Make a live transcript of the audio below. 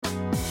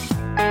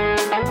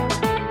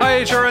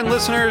HRN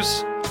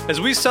listeners.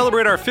 As we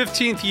celebrate our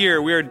 15th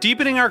year, we are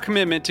deepening our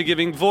commitment to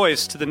giving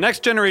voice to the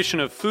next generation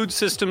of food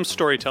systems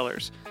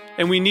storytellers,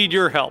 and we need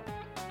your help.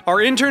 Our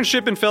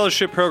internship and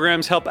fellowship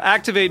programs help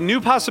activate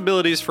new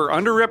possibilities for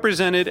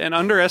underrepresented and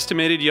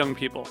underestimated young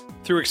people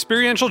through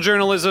experiential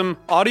journalism,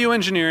 audio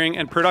engineering,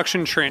 and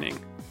production training.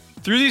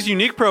 Through these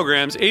unique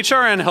programs,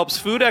 HRN helps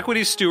food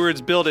equity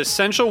stewards build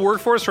essential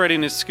workforce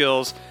readiness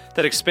skills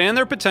that expand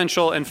their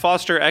potential and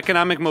foster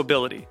economic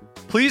mobility.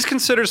 Please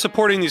consider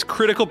supporting these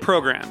critical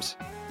programs.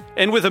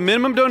 And with a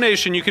minimum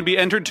donation, you can be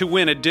entered to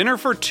win a dinner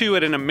for two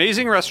at an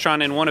amazing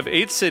restaurant in one of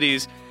 8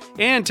 cities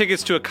and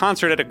tickets to a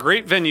concert at a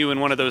great venue in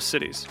one of those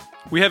cities.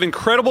 We have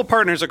incredible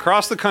partners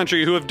across the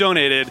country who have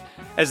donated,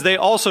 as they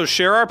also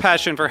share our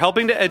passion for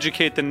helping to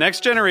educate the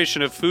next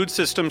generation of food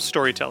systems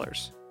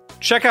storytellers.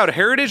 Check out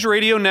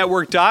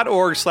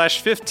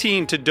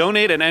heritageradionetwork.org/15 to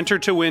donate and enter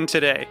to win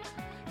today.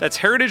 That's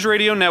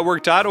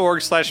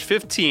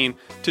heritageradionetwork.org/15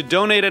 to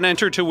donate and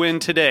enter to win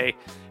today.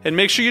 And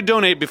make sure you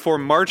donate before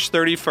March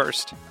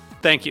 31st.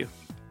 Thank you.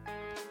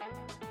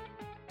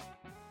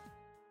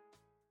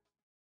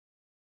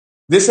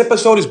 This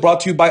episode is brought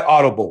to you by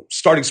Audible.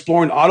 Start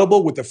exploring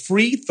Audible with a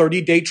free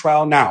 30-day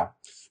trial now.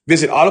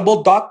 Visit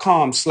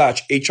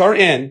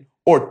audible.com/HRN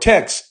or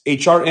text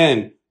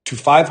HRN to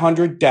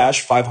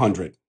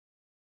 500-500.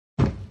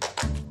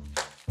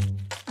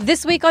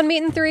 This week on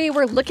Meat and Three,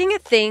 we're looking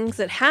at things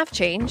that have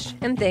changed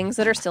and things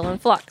that are still in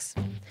flux.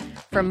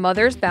 From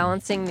mothers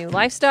balancing new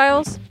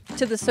lifestyles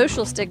to the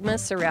social stigma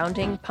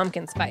surrounding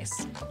pumpkin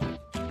spice.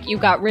 You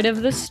got rid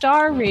of the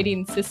star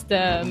rating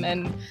system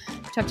and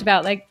talked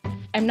about,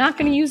 I'm not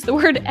going to use the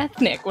word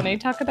ethnic when I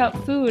talk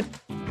about food.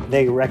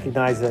 They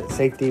recognized that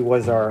safety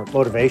was our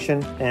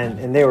motivation,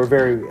 and they were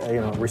very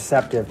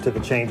receptive to the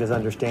changes,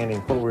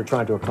 understanding what we were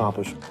trying to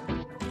accomplish.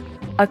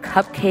 A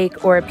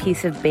cupcake or a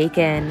piece of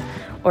bacon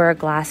or a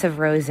glass of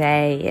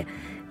rosé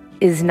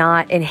is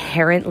not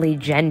inherently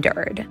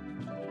gendered.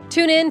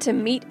 Tune in to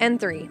Meat and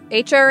Three,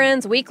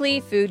 HRN's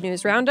weekly food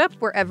news roundup,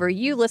 wherever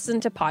you listen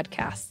to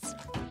podcasts.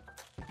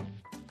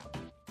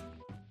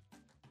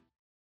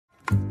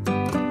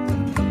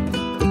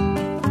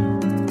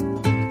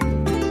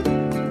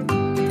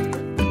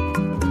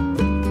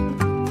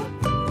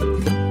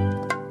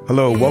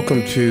 Hello,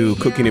 welcome to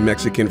Cooking in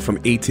Mexican from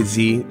A to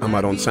Z. I'm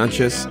Aaron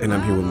Sanchez, and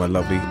I'm here with my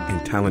lovely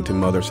and talented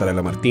mother,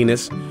 Sarela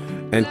Martinez.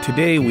 And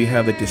today we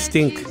have the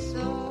distinct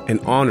and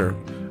honor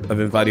of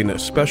inviting a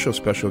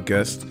special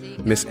guest,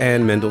 Miss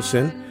Ann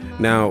Mendelsohn.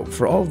 Now,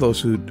 for all of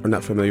those who are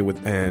not familiar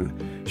with Ann,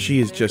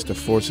 she is just a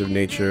force of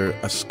nature,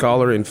 a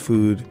scholar in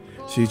food.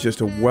 She's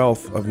just a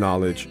wealth of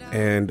knowledge.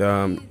 And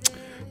Ann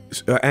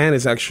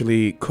has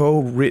actually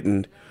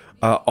co-written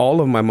all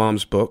of my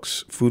mom's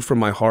books, Food from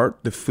My Heart,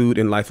 The Food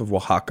and Life of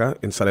Oaxaca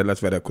in Sarelas,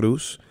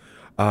 Veracruz.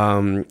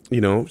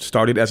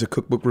 Started as a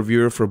cookbook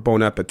reviewer for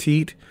Bon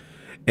Appetit.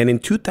 And in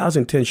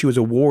 2010, she was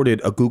awarded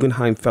a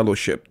Guggenheim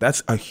Fellowship.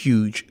 That's a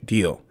huge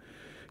deal.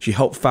 She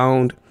helped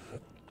found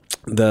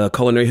the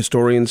Culinary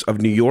Historians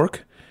of New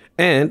York,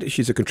 and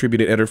she's a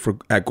contributing editor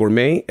at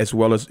Gourmet, as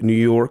well as New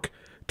York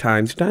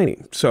Times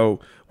Dining.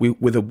 So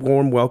with a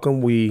warm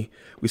welcome, we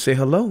say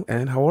hello,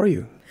 Ann. How are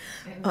you?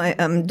 I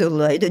am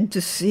delighted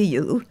to see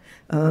you.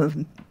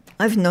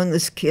 I've known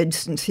this kid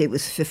since he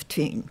was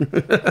 15.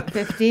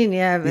 15,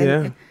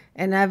 yeah.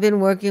 And I've been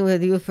working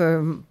with you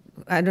for,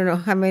 I don't know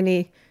how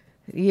many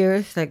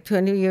years,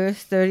 20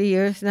 years, 30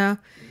 years now.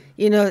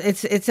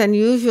 It's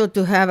unusual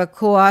to have a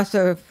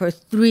co-author for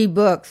 3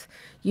 books.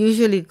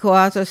 Usually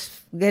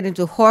co-authors get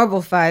into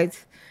horrible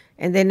fights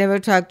and they never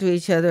talk to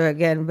each other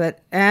again. But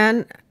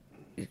Ann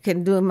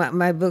can do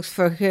my books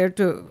for here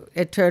to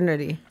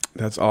eternity.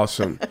 That's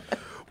awesome.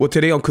 Well,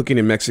 today on Cooking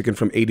in Mexican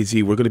from A to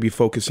Z, we're going to be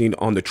focusing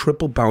on the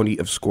triple bounty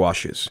of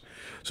squashes.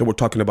 So we're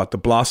talking about the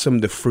blossom,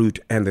 the fruit,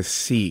 and the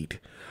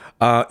seed.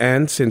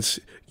 And since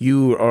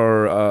you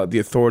are the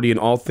authority in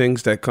all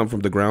things that come from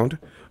the ground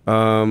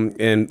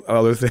and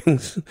other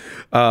things,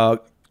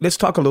 let's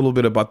talk a little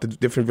bit about the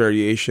different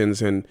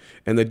variations and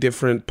the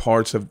different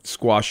parts of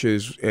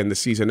squashes and the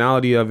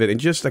seasonality of it, and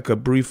just a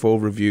brief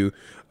overview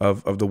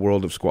of the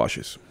world of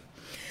squashes.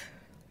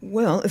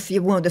 Well, if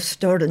you want to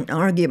start an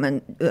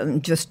argument,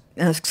 just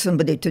ask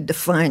somebody to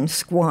define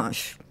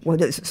squash. What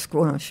is a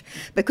squash?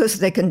 Because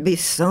they can be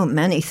so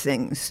many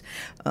things,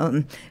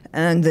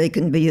 and they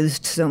can be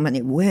used so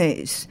many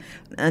ways.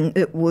 And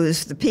it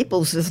was the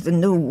peoples of the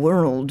New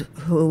World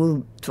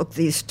who took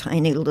these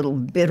tiny little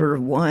bitter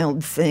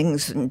wild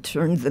things and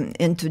turned them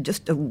into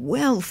just a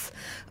wealth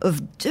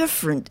of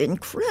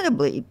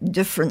incredibly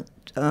different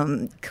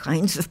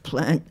kinds of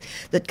plant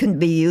that can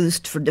be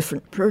used for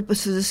different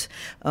purposes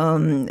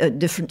at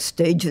different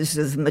stages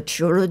of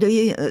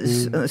maturity,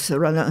 as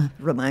Sarela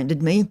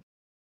reminded me.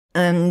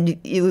 And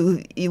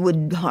you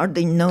would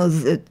hardly know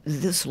that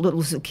this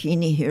little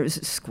zucchini here is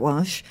a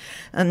squash.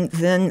 And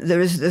then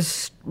there's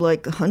this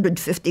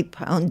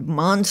 150-pound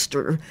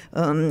monster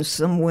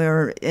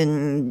somewhere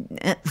in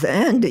the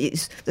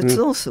Andes that's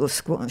also a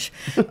squash.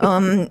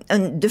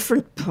 And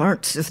different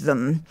parts of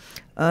them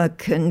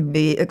can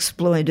be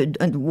exploited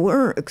and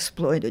were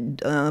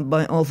exploited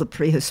by all the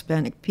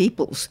pre-Hispanic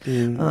peoples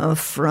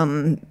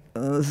from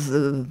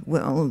the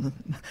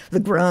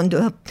ground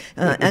up.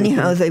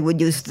 Anyhow, they would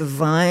use the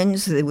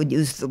vines, they would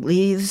use the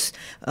leaves,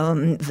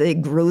 they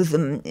grew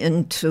them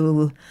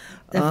into...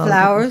 The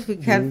flowers, we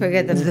can't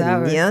forget the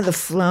flowers. Yeah, the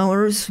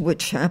flowers,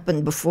 which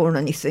happened before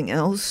anything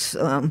else.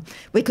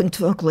 We can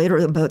talk later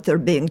about there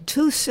being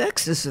two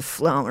sexes of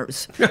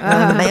flowers,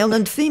 male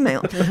and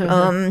female.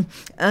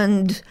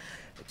 And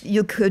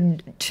you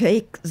could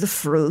take the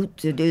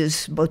fruit, it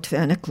is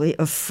botanically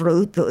a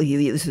fruit, though you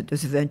use it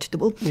as a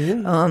vegetable,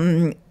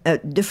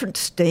 at different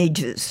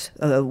stages.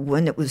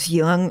 When it was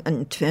young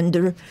and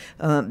tender,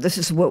 this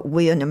is what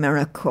we in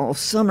America call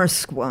summer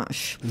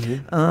squash.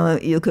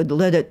 You could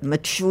let it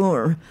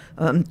mature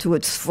to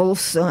its full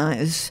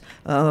size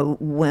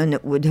when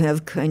it would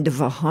have kind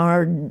of a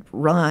hard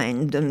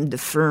rind and the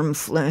firm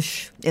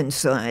flesh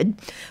inside,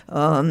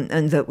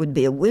 and that would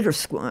be a winter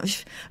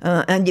squash.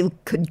 And you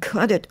could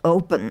cut it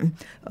open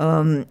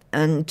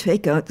and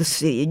take out the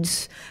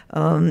seeds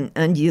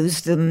and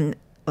use them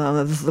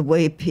the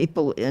way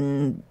people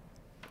in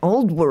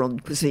old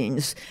world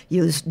cuisines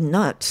used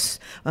nuts.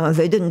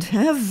 They didn't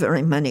have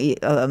very many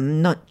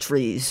nut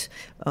trees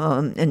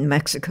in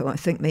Mexico. I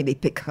think maybe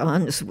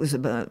pecans was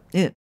about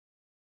it.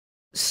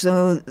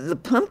 So the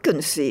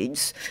pumpkin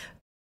seeds,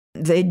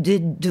 they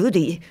did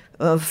duty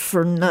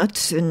for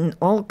nuts in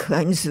all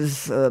kinds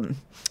of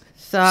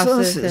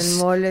sauces and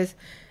moles.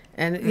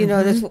 And, you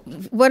know, this,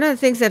 one of the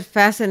things that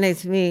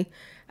fascinates me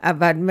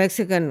about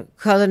Mexican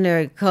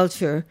culinary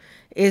culture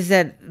is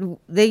that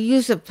they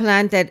use a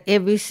plant at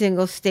every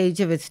single stage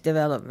of its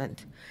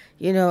development.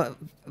 You know,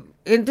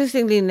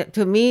 interestingly,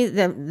 to me,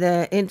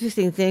 the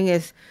interesting thing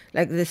is,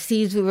 like the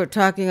seeds we were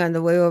talking on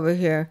the way over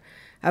here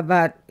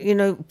about, you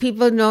know,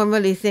 people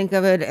normally think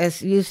of it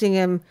as using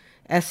them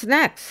as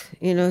snacks.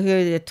 You know, here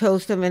you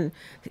toast them,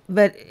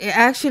 but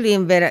actually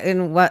in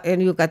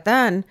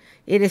Yucatan,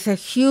 it is a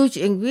huge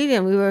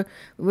ingredient. We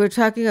were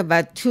talking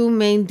about two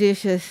main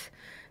dishes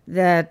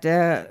that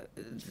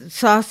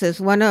sauces.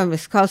 One of them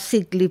is called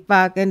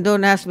Ciclipac, and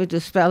don't ask me to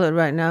spell it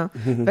right now,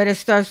 but it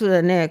starts with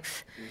an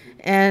X.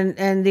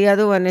 And the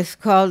other one is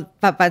called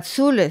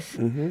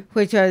papazules,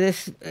 which are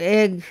this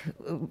egg,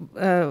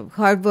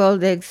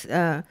 hard-boiled eggs,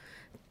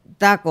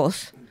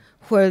 tacos,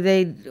 where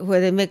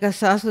they make a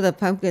sauce with the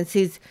pumpkin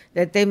seeds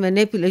that they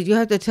manipulate. You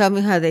have to tell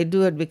me how they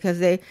do it, because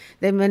they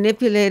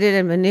manipulate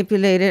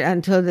it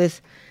until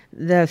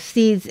the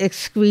seeds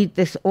excrete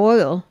this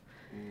oil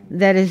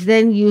that is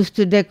then used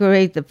to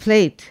decorate the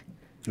plate.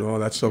 Oh,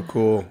 that's so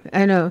cool.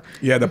 I know.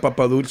 Yeah, the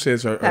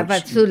papazules are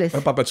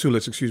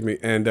papazules, excuse me,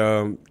 and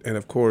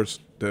of course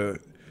the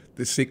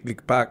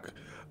Ciclipac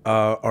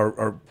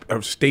are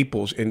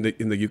staples in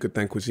the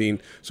Yucatan cuisine.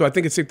 So I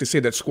think it's safe to say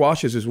that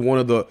squashes is one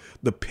of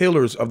the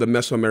pillars of the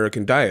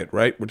Mesoamerican diet,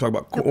 right? We're talking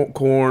about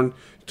corn,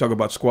 talk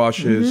about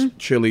squashes,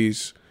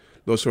 chilies,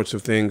 those sorts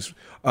of things.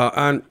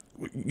 And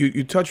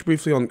you touched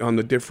briefly on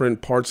the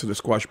different parts of the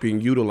squash being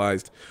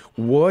utilized.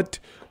 What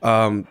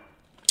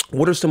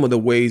are some of the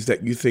ways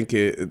that you think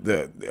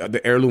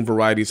the heirloom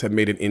varieties have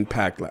made an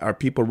impact? Are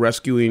people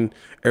rescuing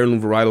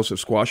heirloom varietals of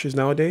squashes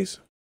nowadays?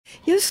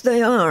 Yes,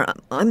 they are.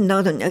 I'm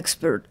not an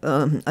expert.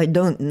 I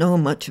don't know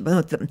much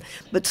about them.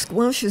 But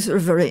squashes are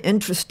very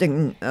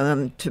interesting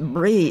to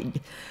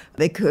breed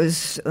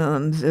because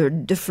they're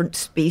different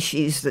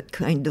species that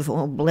kind of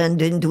all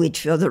blend into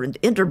each other and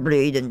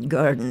interbreed in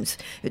gardens.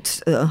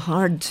 It's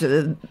hard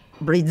to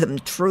breed them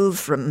true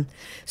from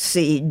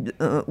seed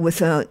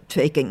without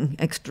taking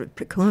extra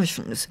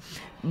precautions.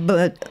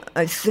 But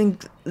I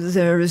think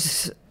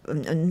there's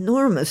an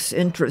enormous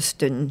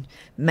interest in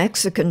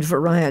Mexican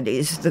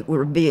varieties that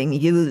were being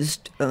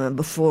used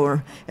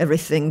before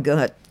everything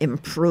got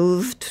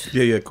improved.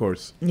 Yeah, of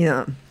course.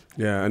 Yeah.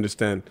 Yeah, I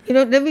understand. You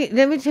know, let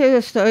me tell you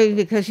a story,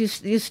 because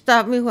you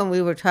stopped me when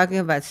we were talking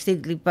about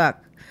Ciclipac.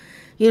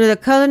 You know, the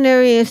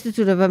Culinary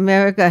Institute of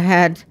America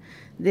had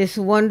this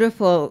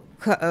wonderful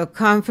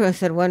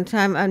conference at one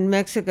time on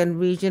Mexican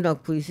regional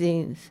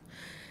cuisines.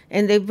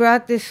 And they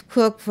brought this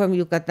cook from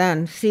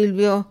Yucatan,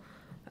 Silvio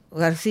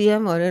Garcia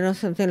Moreno,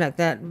 something like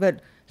that.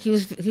 But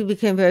he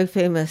became very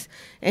famous.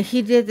 And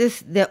he did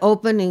the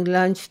opening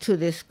lunch to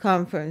this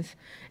conference.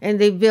 And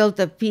they built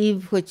a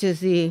pibe, which is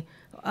the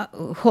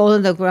hole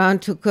in the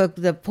ground to cook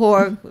the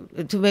pork,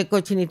 to make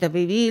cochinita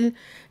pibil.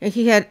 And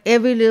he had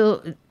every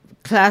little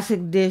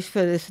classic dish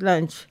for this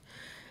lunch,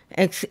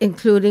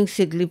 including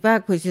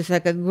Ciclipac, which is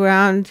like a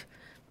ground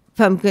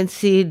pumpkin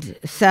seed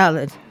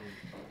salad.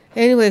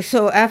 Anyway,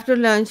 so after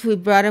lunch, we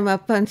brought him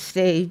up on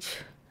stage,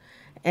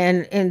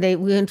 and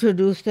we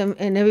introduced him,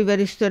 and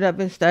everybody stood up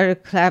and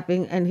started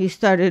clapping, and he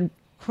started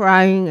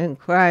crying and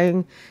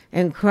crying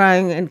and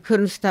crying and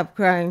couldn't stop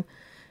crying,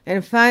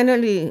 and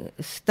finally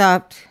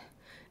stopped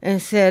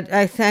and said,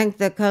 "I thank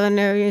the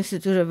Culinary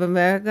Institute of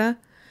America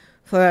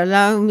for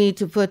allowing me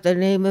to put the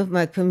name of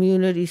my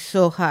community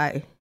so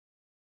high."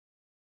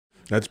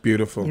 That's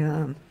beautiful.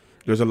 Yeah.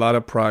 There's a lot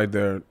of pride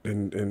there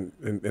in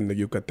the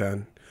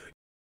Yucatan.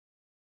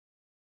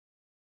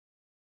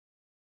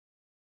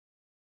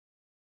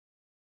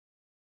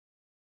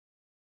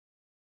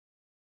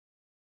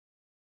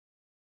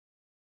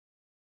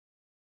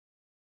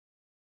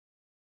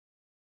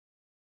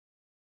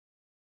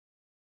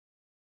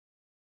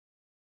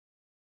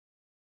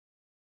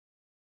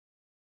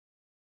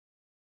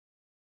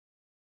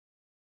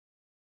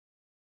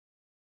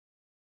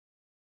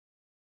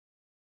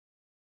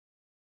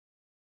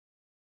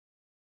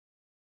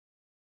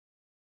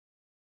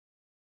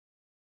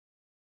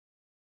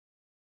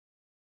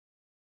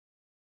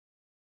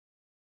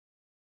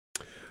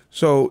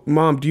 So,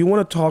 Mom, do you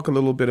want to talk a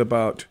little bit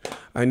about,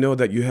 I know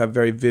that you have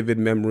very vivid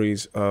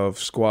memories of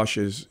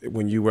squashes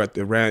when you were at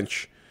the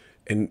ranch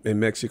in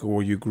Mexico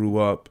where you grew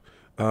up.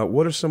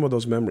 What are some of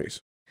those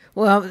memories?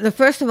 Well,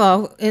 first of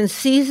all, in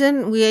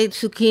season, we ate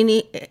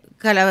zucchini,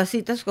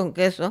 calabacitas con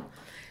queso.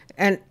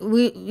 And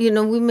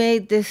we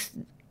made this,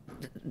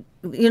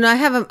 I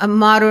have a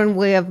modern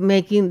way of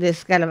making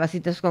this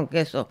calabacitas con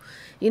queso.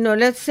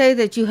 Let's say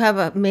that you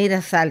have made a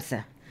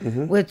salsa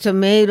with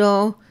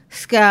tomato,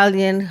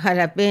 scallion,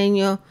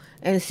 jalapeno,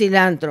 and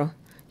cilantro.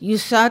 You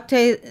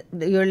saute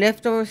your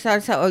leftover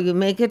salsa, or you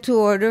make it to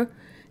order,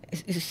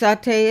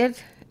 saute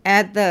it,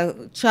 add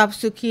the chopped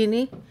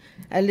zucchini,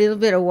 a little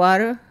bit of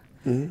water,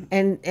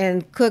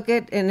 and cook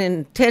it. And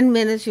in 10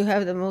 minutes, you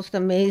have the most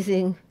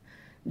amazing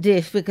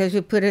dish, because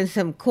you put in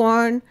some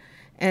corn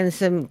and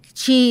some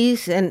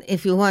cheese, and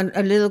if you want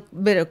a little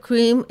bit of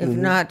cream, if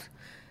not,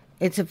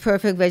 it's a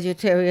perfect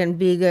vegetarian,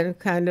 vegan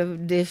kind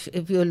of dish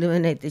if you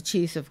eliminate the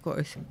cheese, of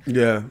course.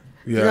 Yeah.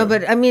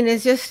 But I mean,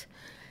 it's just,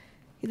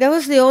 that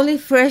was the only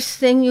fresh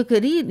thing you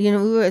could eat. We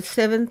were at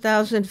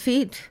 7,000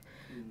 feet,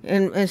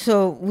 and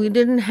so we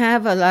didn't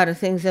have a lot of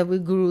things that we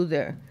grew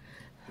there.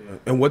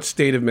 And what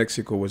state of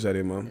Mexico was that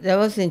in, Mom? That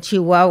was in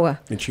Chihuahua.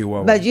 In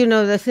Chihuahua. But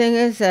the thing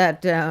is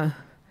that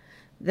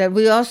that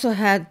we also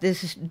had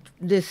this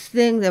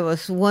thing that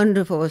was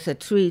wonderful, was a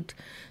treat.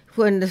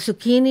 When the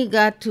zucchini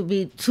got to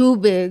be too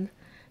big,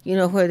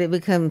 where they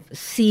become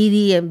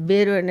seedy and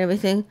bitter and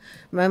everything,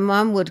 my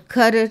mom would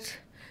cut it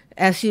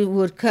as you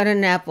would cut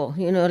an apple,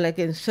 like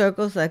in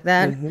circles like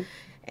that,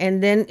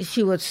 and then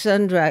she would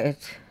sun-dry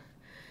it.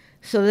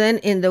 So then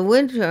in the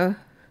winter,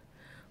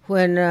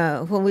 when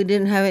we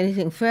didn't have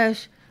anything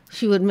fresh,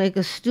 she would make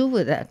a stew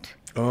with that.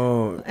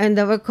 Oh. And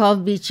they were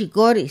called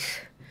bichicoris.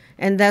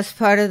 And that's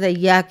part of the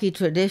Yaqui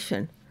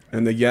tradition.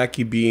 And the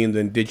Yaqui being the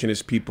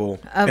indigenous people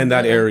in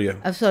that area.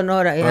 Of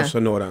Sonora, yeah. Of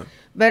Sonora.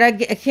 But I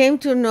came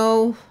to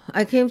know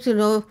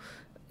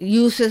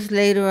uses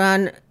later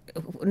on,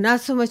 not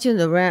so much in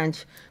the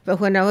ranch, but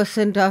when I was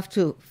sent off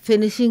to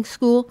finishing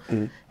school.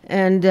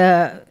 And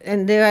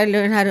there I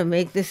learned how to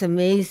make this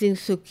amazing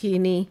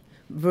zucchini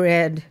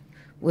bread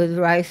with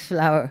rice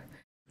flour.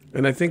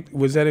 And I think,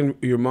 was that in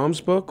your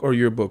mom's book or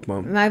your book,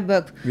 Mom? My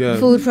book, yeah.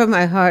 Food from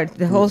My Heart,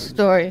 the whole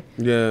story.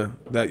 Yeah,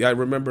 I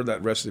remember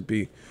that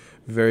recipe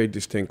very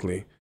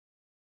distinctly.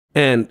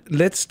 And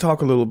let's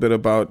talk a little bit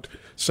about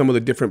some of the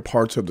different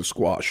parts of the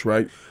squash,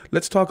 right?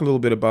 Let's talk a little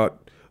bit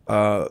about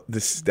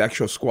the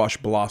actual squash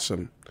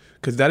blossom,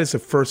 because that is the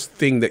first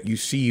thing that you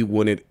see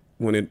when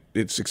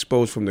it's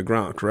exposed from the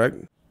ground, correct?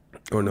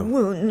 Or no?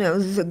 Well, no,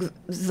 the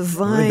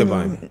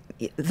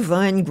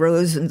vine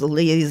grows in the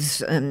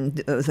leaves, and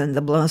then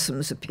the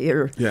blossoms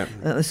appear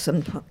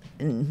sometime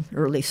in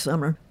early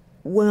summer.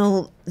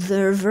 Well,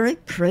 they're very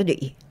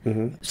pretty.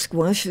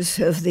 Squashes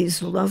have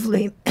these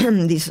lovely,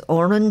 these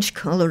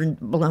orange-colored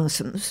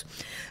blossoms.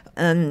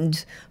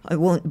 And I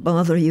won't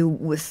bother you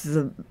with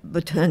the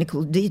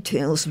botanical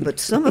details, but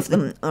some of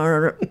them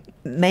are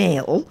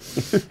male.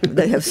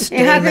 They have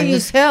stamens. How can you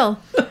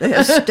tell? They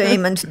have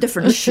stamens,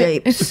 different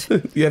shapes.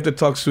 You have to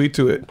talk sweet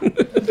to it.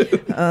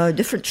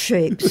 Different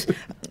shapes.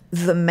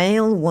 The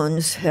male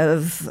ones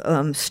have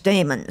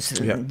stamens,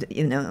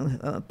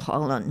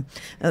 pollen.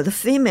 The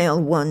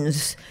female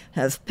ones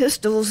have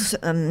pistils,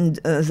 and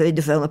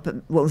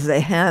they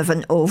have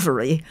an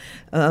ovary.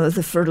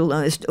 The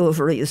fertilized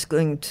ovary is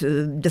going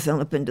to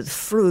develop into the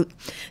fruit,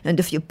 and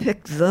if you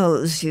pick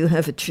those, you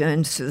have a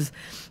chance of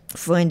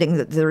finding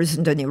that there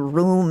isn't any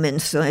room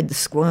inside the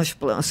squash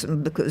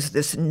blossom because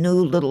this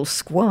new little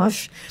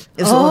squash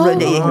is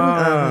already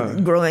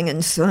growing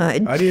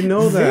inside. I didn't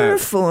know that.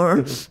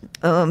 Therefore,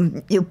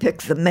 you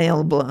pick the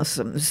male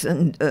blossoms,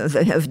 and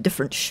they have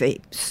different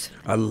shapes.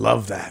 I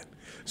love that.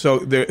 So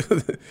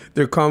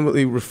they're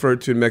commonly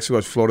referred to in Mexico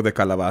as flor de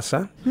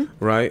calabaza,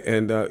 right?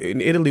 And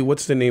in Italy,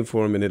 what's the name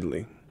for them in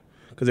Italy?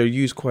 Because they're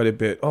used quite a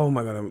bit. Oh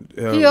my God.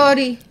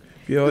 Fiori.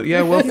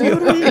 Yeah, well,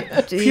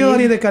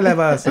 fiori de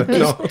calabaza.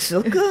 No.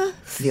 Zucca?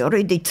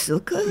 Fiori di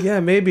zucca? Yeah,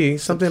 maybe.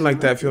 Something like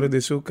that, fiori de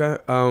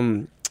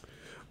zucca.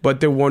 But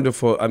they're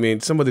wonderful. I mean,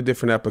 some of the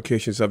different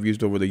applications I've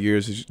used over the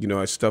years is,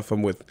 I stuff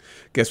them with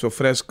queso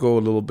fresco, a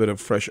little bit of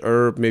fresh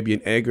herb, maybe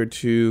an egg or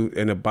two,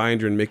 and a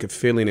binder, and make a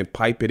filling and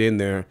pipe it in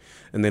there,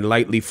 and then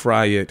lightly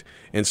fry it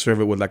and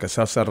serve it with like a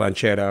salsa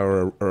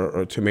ranchera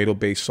or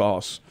tomato-based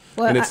sauce.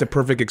 Well, and it's the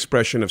perfect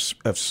expression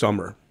of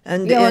summer.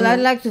 And I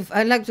like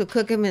to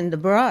cook them in the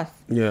broth.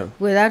 Yeah.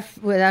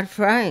 Without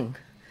frying.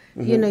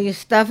 You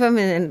stuff them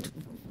and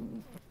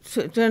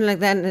turn like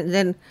that, and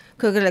then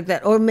cook it like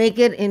that, or make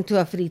it into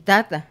a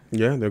frittata.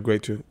 Yeah, they're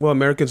great too. Well,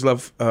 Americans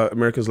love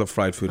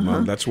fried food,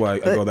 Mom. That's why I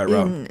go that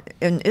route.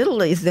 In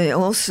Italy, they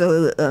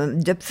also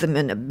dip them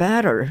in a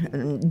batter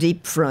and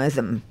deep fry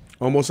them.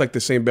 Almost like the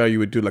same batter you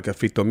would do like a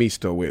fritto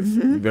misto with.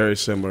 Very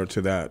similar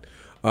to that.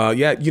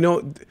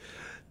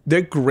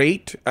 They're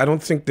great. I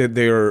don't think that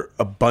they're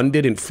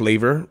abundant in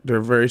flavor. They're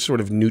very sort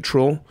of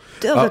neutral.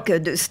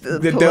 Delicate is the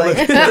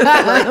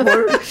polite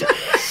word.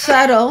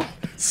 Subtle.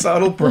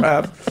 Subtle,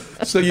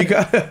 perhaps. So you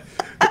gotta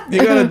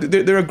You gotta.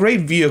 They're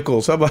great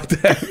vehicles. How about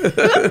that?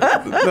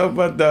 No,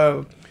 but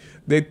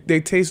they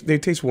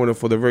taste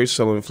wonderful. They're very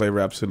subtle in flavor,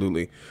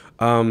 absolutely.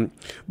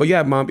 But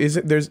yeah, Mom,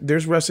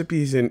 there's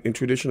recipes in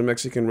traditional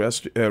Mexican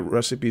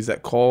recipes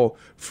that call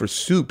for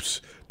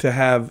soups to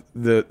have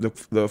the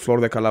flor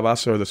de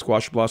calabaza or the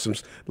squash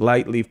blossoms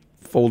lightly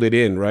folded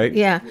in, right?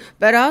 Yeah,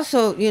 but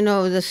also,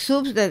 the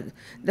soups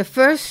the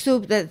first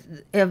soup that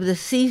of the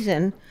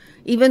season,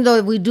 even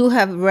though we do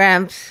have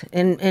ramps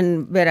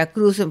in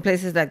Veracruz and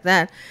places like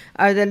that,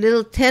 are the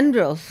little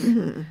tendrils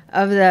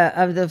of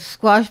the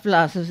squash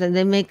blossoms, and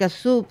they make a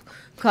soup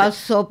called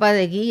sopa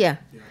de guilla.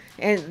 Yeah.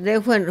 And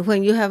then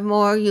when you have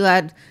more, you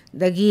add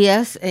the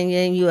guillas, and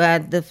then you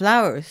add the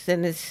flowers,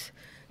 and it's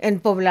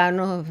in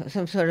poblano,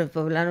 some sort of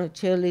poblano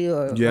chili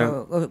or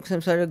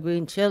some sort of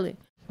green chili.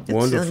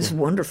 It sounds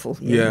wonderful.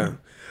 Yeah.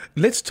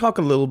 Let's talk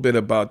a little bit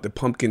about the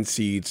pumpkin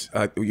seeds.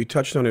 You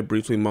touched on it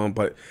briefly, Mom,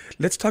 but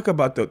let's talk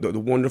about the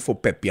wonderful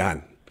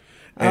pepián.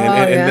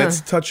 And let's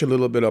touch a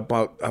little bit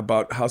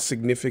about how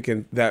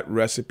significant that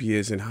recipe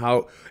is and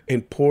how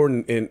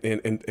important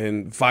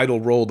and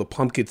vital role the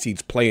pumpkin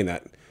seeds play in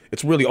that.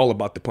 It's really all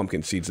about the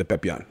pumpkin seeds, the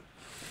pepián.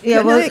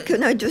 Yeah,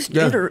 can I just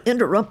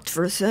interrupt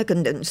for a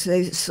second and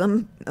say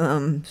some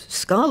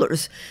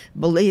scholars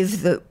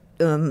believe that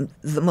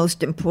the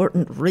most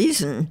important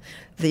reason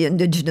the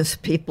indigenous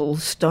people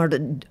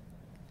started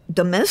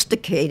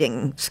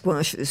domesticating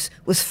squashes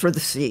was for the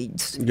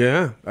seeds.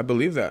 Yeah, I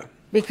believe that.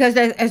 Because,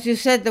 as you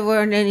said, there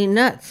weren't any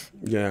nuts.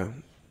 Yeah.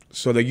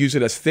 So they use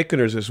it as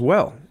thickeners as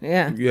well.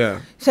 Yeah.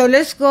 Yeah. So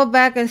let's go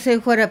back and say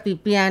what a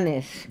pipián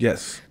is.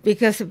 Yes.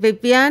 Because a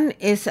pipián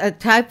is a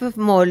type of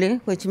mole,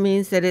 which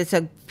means that it's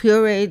a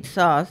pureed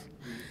sauce,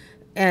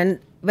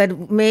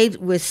 but made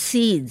with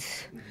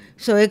seeds.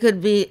 So it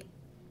could be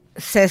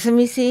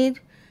sesame seed,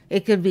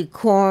 it could be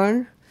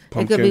corn,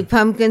 it could be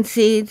pumpkin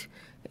seed.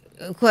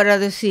 What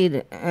other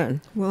seed?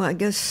 Well, I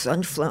guess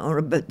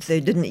sunflower, but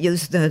they didn't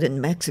use that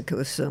in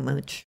Mexico so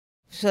much.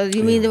 So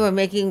you mean they were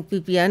making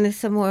pipianes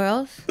somewhere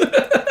else?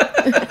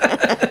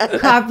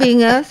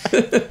 Copying us?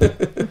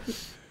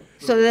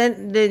 So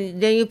then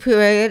you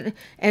puree it,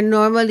 and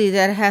normally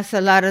that has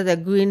a lot of the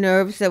green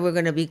herbs that we're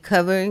going to be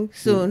covering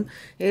soon.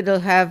 It'll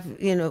have,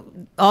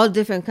 all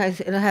different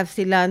kinds. It'll have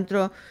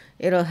cilantro.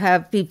 It'll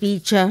have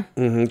pipicha.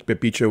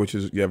 Pipicha, which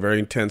is a very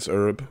intense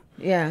herb.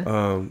 Yeah.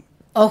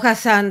 Hoja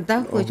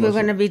santa, which we're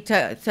going to be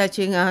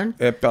touching on.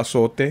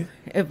 Epazote.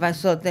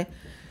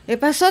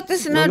 Epazote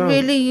is not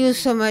really used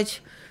so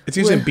much. It's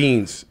used in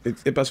beans.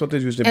 Epazote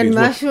is used in beans.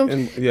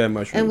 Mushrooms.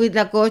 Mushrooms. And with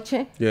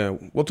huitlacoche. Yeah,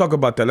 we'll talk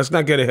about that. Let's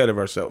not get ahead of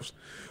ourselves.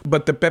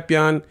 But the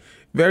pepián,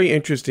 very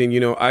interesting.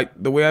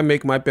 The way I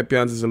make my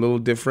pepiáns is a little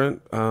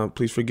different.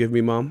 Please forgive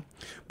me, Mom.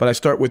 But I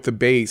start with the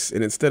base,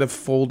 and instead of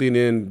folding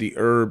in the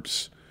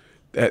herbs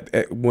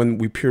when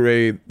we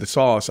puree the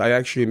sauce, I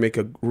actually make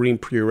a green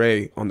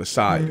puree on the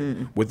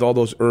side with all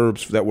those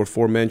herbs that were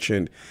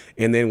aforementioned.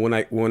 And then when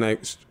I'm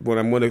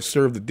going to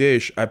serve the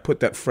dish, I put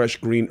that fresh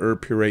green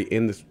herb puree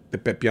in the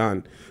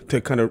pepián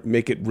to kind of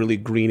make it really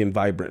green and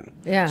vibrant.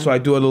 Yeah. So I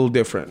do a little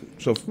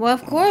different. So well,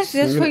 of course,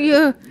 that's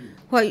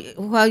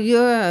while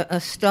you're a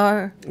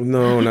star.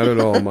 No, not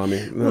at all,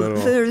 Mommy. Not at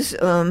all. There's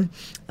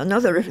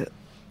another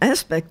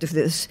aspect of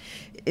this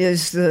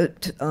is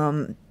that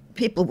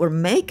people were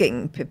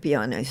making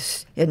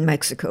pipianes in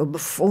Mexico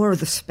before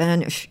the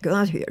Spanish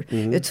got here.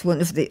 It's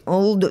one of the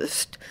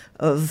oldest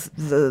of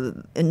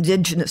the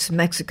indigenous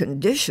Mexican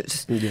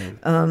dishes. Yeah.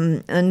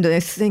 And I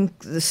think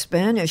the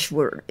Spanish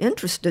were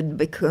interested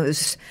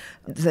because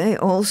they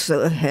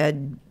also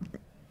had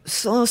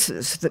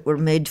sauces that were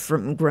made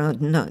from ground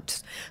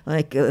nuts,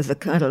 like the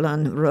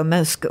Catalan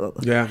romesco.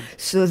 Yeah.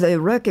 So they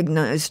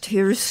recognized,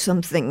 here's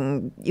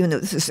something,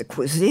 this is a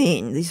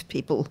cuisine. These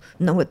people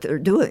know what they're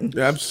doing.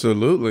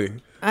 Absolutely.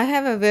 I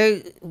have a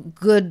very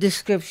good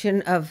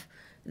description of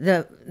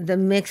the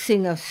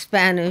mixing of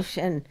Spanish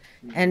and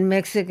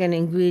Mexican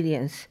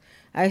ingredients.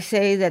 I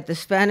say that the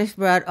Spanish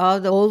brought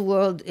all the old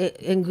world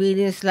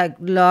ingredients like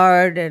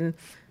lard and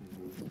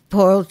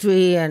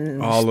poultry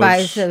and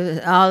spices,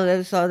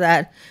 olives, all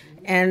that.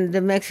 And the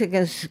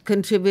Mexicans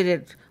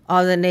contributed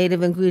all the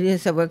native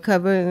ingredients that we're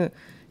covering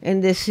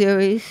in this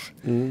series.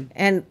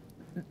 And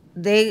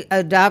they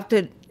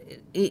adopted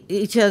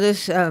each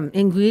other's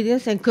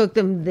ingredients and cooked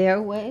them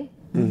their way.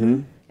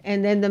 And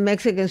then the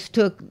Mexicans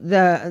took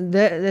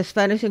the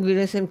Spanish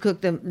ingredients and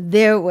cooked them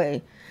their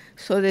way.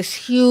 So this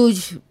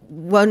huge,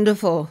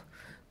 wonderful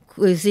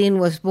cuisine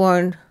was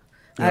born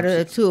out of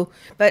the two.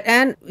 But,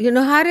 Anne,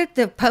 how did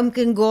the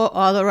pumpkin go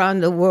all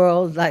around the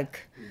world,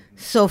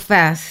 so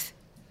fast?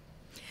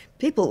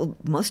 People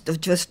must have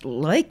just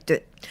liked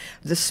it.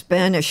 The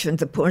Spanish and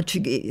the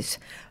Portuguese,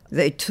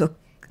 they took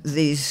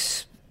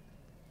these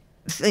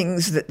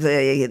things that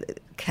they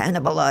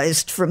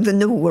cannibalized from the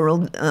New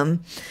World.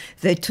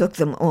 They took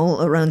them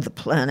all around the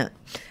planet.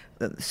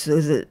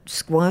 So the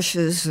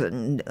squashes,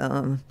 and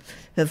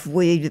have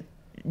we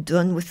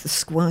done with the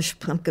squash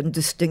pumpkin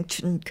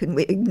distinction? Can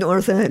we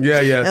ignore that?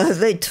 Yeah.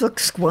 They took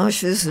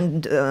squashes,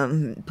 and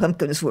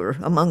pumpkins were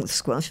among the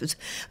squashes,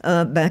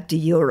 back to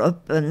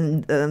Europe,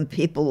 and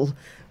people.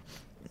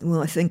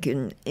 Well, I think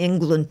in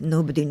England,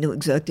 nobody knew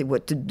exactly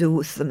what to do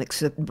with them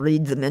except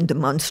breed them into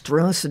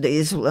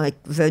monstrosities like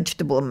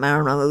vegetable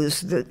marrows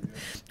that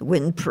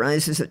win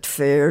prizes at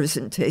fairs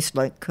and taste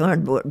like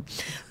cardboard.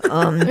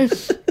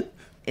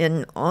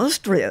 In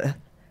Austria,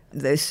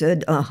 they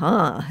said,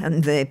 aha,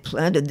 and they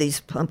planted these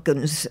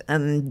pumpkins,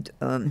 and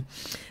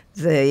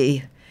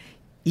they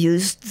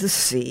used the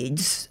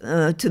seeds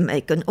to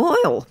make an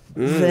oil.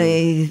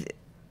 They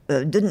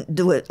didn't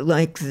do it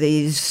like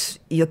these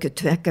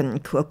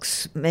Yucatecan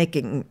cooks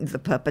making the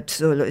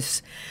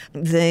papazuelos.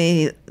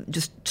 They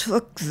just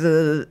took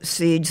the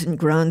seeds and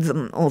ground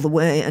them all the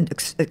way and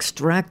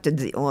extracted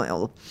the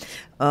oil.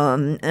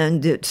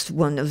 And it's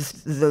one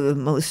of the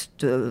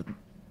most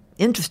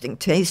interesting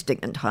tasting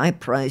and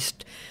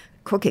high-priced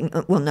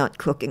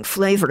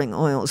flavoring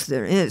oils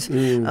there is.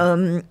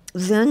 Then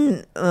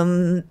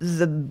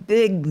the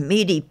big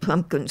meaty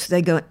pumpkins,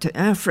 they got to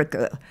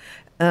Africa.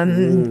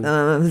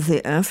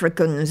 The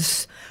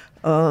Africans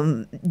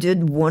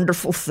did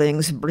wonderful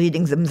things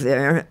breeding them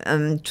there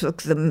and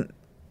took them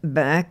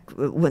back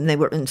when they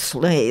were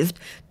enslaved,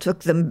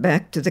 took them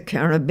back to the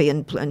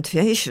Caribbean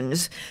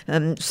plantations.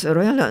 And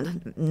Sorella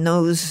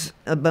knows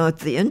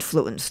about the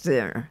influence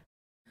there.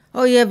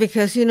 Oh, yeah,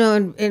 because,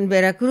 in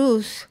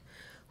Veracruz,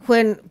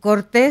 when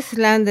Cortés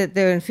landed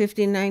there in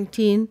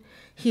 1519,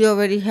 he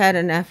already had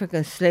an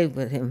African slave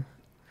with him.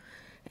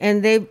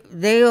 And they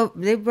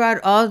brought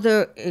all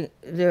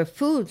their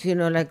foods,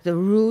 like the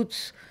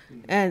roots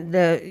and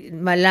the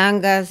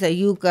malangas, the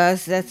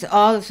yucas. That's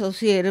all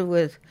associated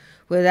with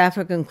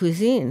African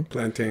cuisine.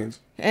 Plantains.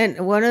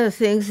 And one of the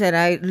things that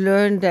I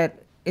learned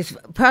that is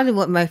probably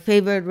what my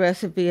favorite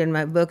recipe in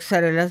my book,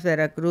 Sarelas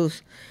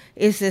Veracruz,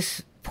 is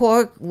this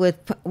pork with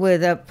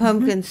a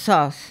pumpkin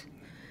sauce.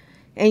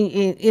 And,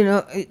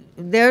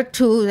 there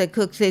too, they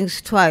cook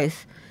things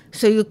twice.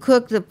 So you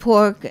cook the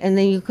pork and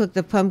then you cook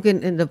the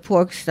pumpkin in the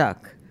pork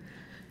stock.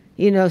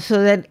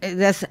 So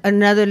that's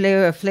another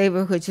layer of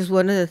flavor, which is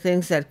one of the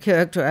things that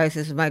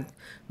characterizes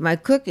my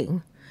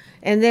cooking.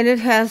 And then it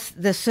has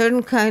the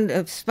certain kind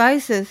of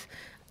spices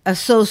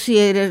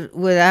associated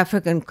with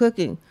African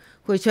cooking,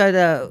 which are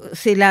the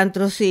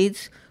cilantro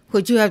seeds,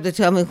 which you have to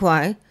tell me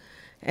why,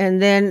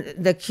 and then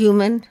the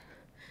cumin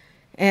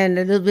and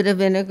a little bit of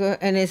vinegar.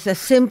 And it's the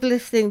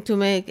simplest thing to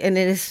make, and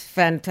it is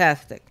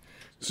fantastic.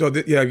 So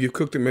you've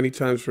cooked it many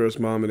times for us,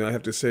 Mom, and I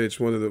have to say it's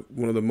one of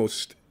the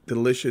most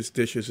delicious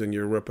dishes in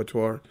your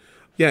repertoire.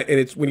 Yeah, and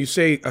it's when you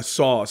say a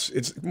sauce,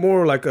 it's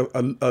more like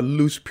a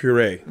loose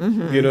puree.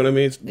 Mm-hmm. You know what I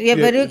mean?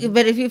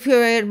 But if you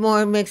puree it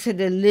more, it makes a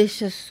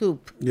delicious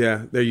soup.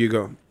 Yeah, there you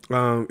go.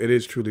 It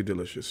is truly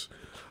delicious.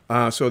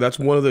 So that's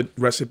one of the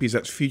recipes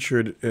that's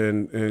featured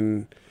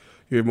in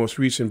your most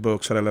recent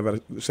book,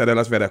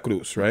 Sarelas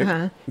Veracruz, right?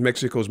 Uh-huh.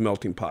 Mexico's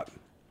melting pot.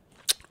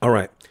 All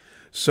right.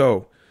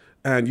 So.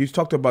 And you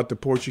talked about the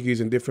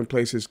Portuguese in different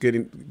places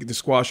getting the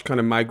squash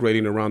kind of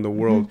migrating around the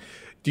world.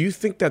 Mm-hmm. Do you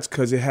think that's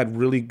because it had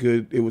really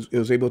good? It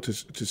was able to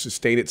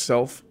sustain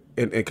itself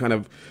and kind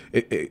of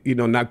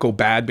not go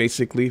bad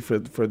basically for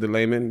the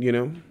layman.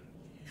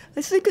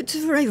 I think it's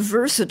a very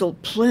versatile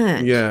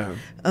plant. Yeah.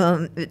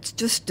 It's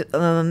just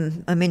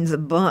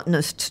the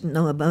botanists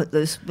know about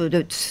this, but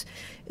it's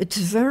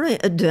very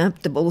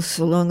adaptable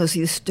so long as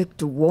you stick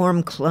to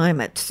warm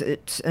climates.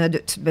 It's at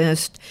its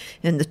best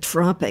in the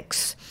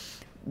tropics.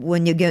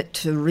 When you get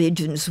to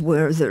regions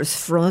where there's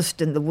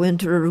frost in the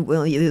winter,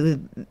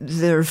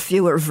 there are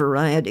fewer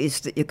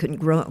varieties that you can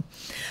grow.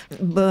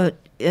 But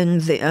in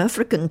the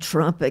African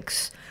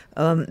tropics,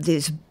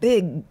 these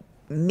big,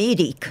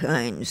 meaty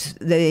kinds,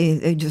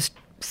 they just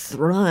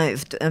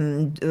thrived,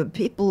 and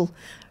people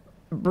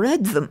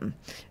bred them.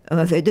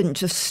 They didn't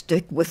just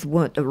stick with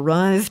what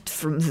arrived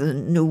from the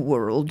New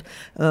World.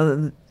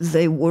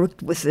 They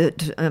worked with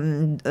it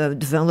and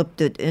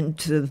developed it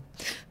into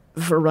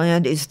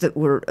varieties that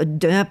were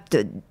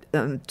adapted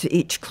to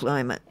each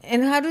climate.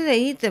 And how do they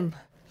eat them?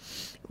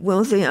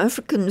 Well, the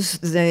Africans,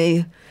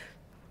 they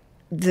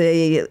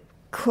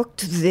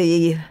cooked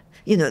the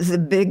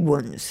big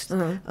ones.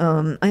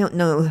 Uh-huh. I don't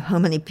know how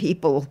many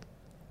people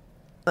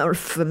are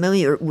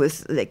familiar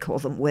with, they call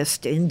them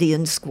West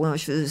Indian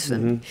squashes,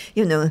 and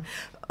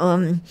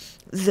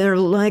they're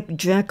like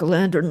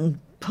jack-o'-lantern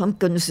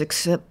pumpkins,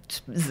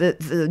 except that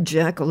the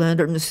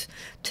jack-o'-lanterns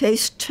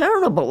taste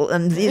terrible,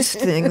 and these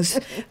things,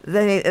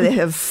 they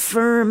have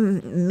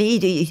firm,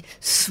 meaty,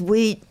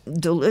 sweet,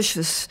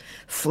 delicious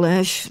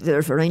flesh.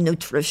 They're very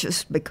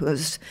nutritious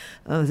because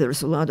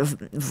there's a lot of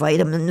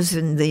vitamins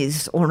in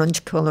these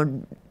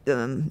orange-colored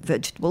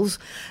vegetables,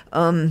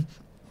 and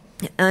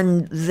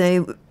they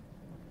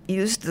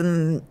use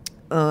them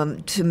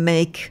to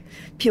make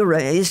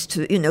purees,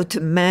 to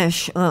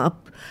mash up,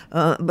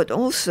 but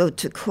also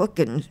to cook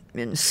in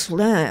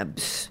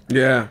slabs.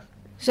 Yeah.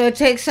 So it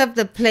takes up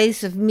the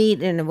place of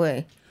meat in a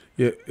way.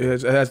 Yeah,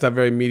 it has that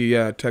very meaty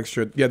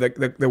texture. Yeah,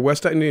 the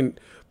West Indian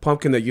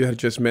pumpkin that you had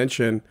just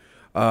mentioned,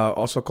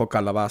 also called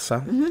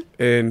calabaza.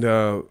 And,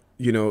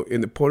 you know,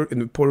 in the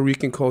Puerto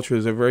Rican culture,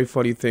 there's a very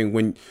funny thing.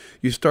 When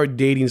you start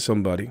dating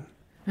somebody,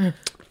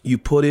 you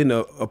put in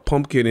a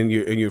pumpkin in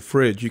your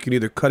fridge. You can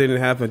either cut it in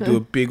half and do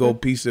a big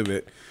old piece of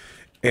it.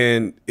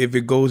 And if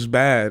it goes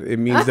bad, it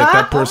means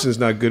that person's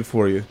not good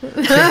for you.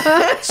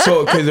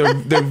 So, because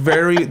they're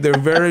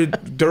very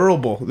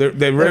durable. They're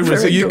very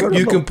so you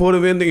can put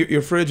them in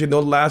your fridge and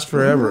they'll last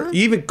forever,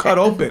 even cut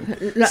open.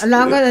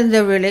 Longer than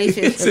the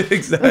relationship.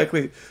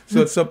 Exactly.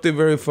 So it's something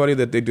very funny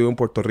that they do in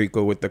Puerto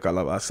Rico with the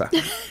calabaza.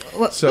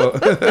 Well, So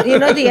you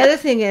know, the other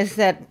thing is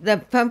that the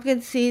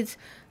pumpkin seeds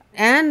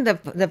and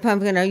the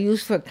pumpkin are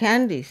used for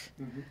candies.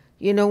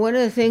 You know, one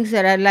of the things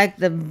that I like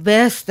the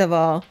best of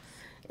all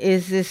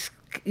is this.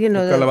 You know,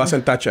 calabaza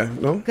and tacha,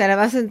 no?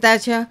 Calabaza and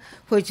tacha,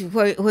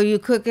 where you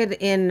cook it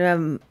in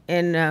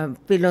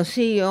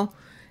piloncillo,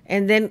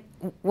 and then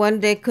one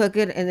day cook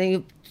it, and then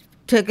you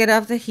take it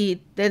off the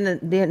heat. Then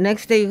the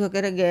next day you cook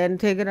it again,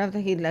 take it off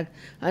the heat, like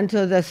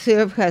until the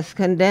syrup has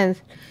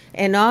condensed,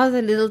 and all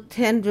the little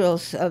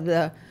tendrils of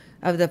the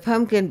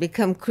pumpkin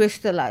become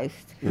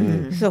crystallized.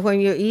 So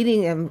when you're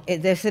eating them,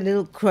 there's a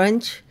little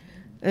crunch,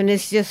 and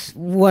it's just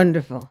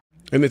wonderful.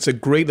 And it's a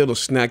great little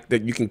snack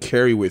that you can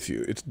carry with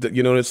you. It's,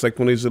 you know, it's like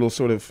one of these little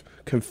sort of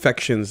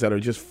confections that are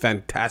just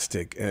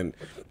fantastic. And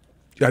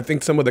I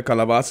think some of the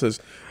calabazas,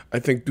 I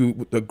think,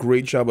 do a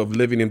great job of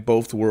living in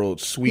both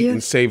worlds, sweet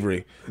and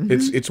savory.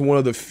 It's one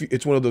of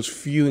those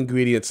few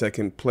ingredients that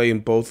can play in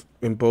both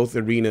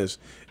arenas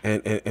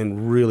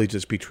and really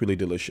just be truly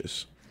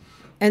delicious.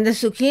 And the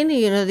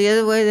zucchini, you know, the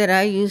other way that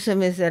I use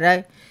them is that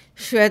I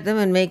shred them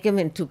and make them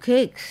into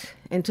cakes,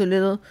 into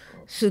little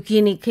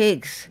zucchini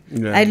cakes.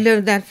 Yeah. I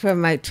learned that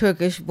from my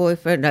Turkish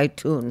boyfriend,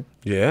 Aytun.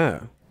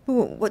 Yeah.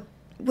 What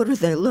are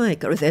they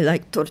like? Are they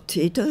like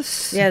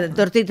tortitas? Yeah, the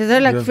tortitas are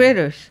like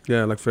fritters.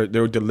 Yeah, like they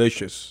were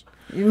delicious.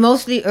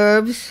 Mostly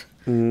herbs.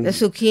 The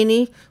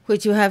zucchini,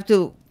 which you have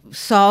to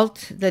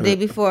salt the day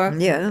before, and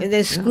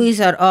then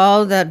squeeze out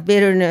all that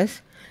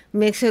bitterness.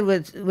 Mix it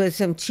with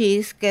some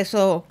cheese,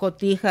 queso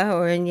cotija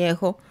or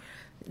añejo.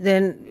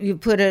 Then you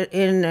put it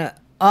in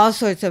all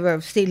sorts of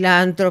herbs,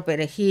 cilantro,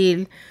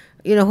 perejil,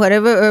 you know,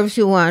 whatever herbs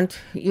you want.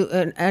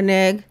 An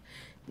egg,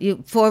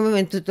 you form them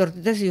into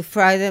tortitas, you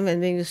fry them,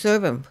 and then you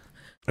serve them.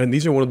 And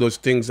these are one of those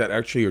things that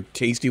actually are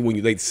tasty when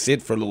they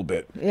sit for a little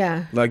bit.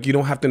 Yeah. Like, you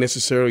don't have to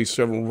necessarily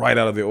serve them right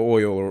out of the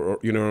oil or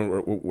you know,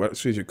 or as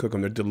soon as you cook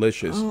them, they're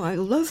delicious. Oh, I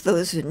love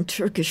those in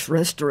Turkish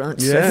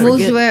restaurants. Yeah.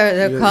 Mouchouer,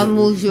 they're called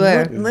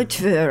mouchouer.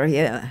 Mouchouer,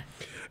 yeah.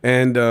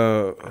 And,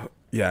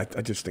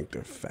 I just think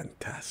they're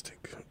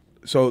fantastic.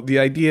 So the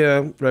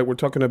idea, right, we're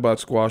talking about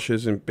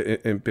squashes and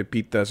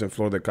pepitas and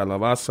flor de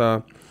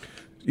calabaza.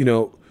 You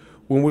know,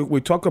 when we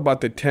talk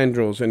about the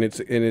tendrils and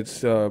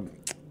it's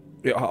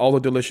all the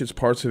delicious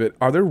parts of it,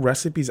 are there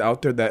recipes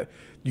out there that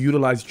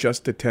utilize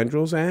just the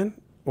tendrils, Anne?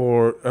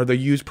 Or are they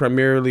used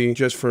primarily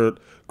just for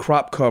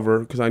crop cover?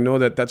 Because I know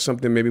that's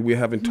something maybe we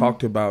haven't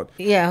talked about.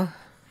 Yeah.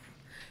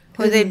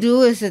 What they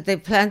do is that they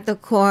plant the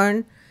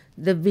corn,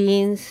 the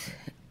beans,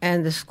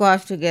 and the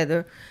squash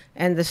together.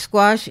 And the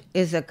squash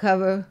is a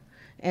cover,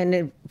 and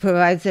it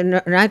provides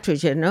the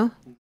nitrogen, no?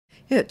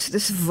 Yeah, it's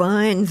this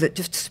vine that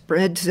just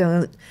spreads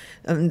out.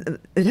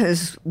 It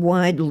has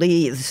wide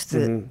leaves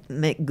that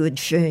make good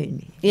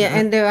shade. Yeah,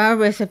 and there are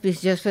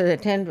recipes just for the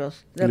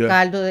tendrils, the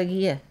caldo de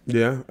guia.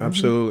 Yeah,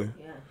 absolutely.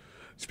 Yeah.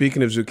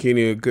 Speaking of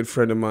zucchini, a good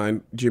friend of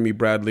mine, Jimmy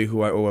Bradley,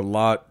 who I owe a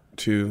lot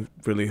to,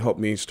 really helped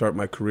me start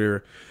my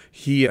career.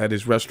 He, at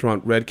his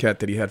restaurant Red Cat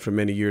that he had for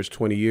many years,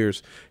 20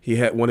 years, he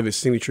had one of his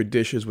signature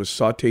dishes was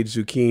sauteed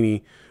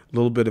zucchini, a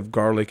little bit of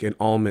garlic and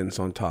almonds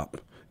on top,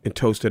 and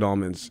toasted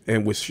almonds,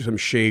 and with some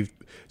shaved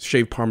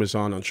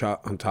Parmesan on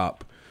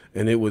top.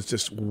 And it was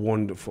just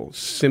wonderful,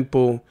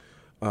 simple,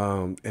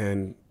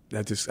 and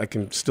I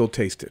can still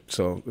taste it.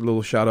 So a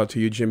little shout out to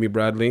you, Jimmy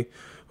Bradley,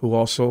 who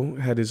also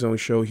had his own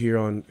show here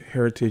on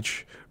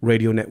Heritage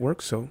Radio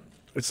Network. So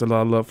it's a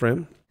lot of love for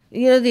him.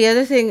 You know, the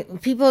other thing,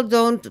 people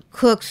don't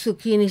cook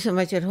zucchini so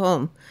much at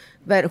home.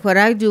 But what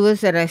I do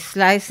is that I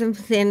slice them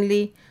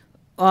thinly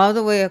all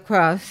the way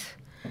across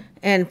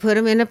and put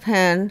them in a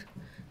pan,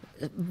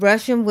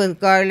 brush them with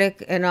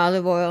garlic and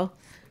olive oil,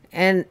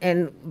 and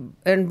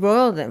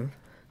broil them.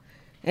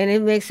 And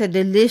it makes a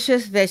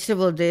delicious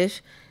vegetable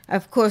dish.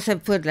 Of course, I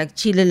put like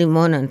chile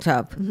limon on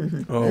top.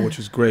 Oh, which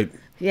is great.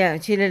 Yeah,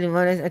 chile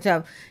limon on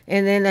top.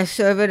 And then I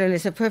serve it, and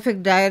it's a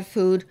perfect diet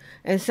food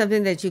and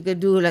something that you could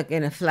do like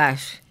in a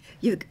flash.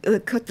 You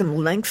cut them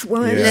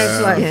lengthwise? Yeah.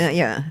 Lengthwise.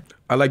 Yeah.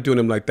 I like doing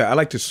them like that. I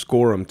like to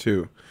score them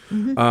too,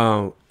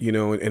 you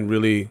know, and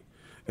really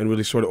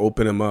sort of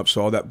open them up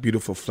so all that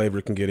beautiful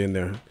flavor can get in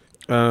there.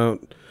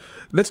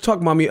 Let's talk,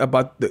 Mommy,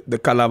 about the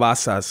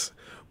calabazas.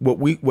 What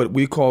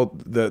we call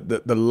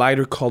the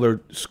lighter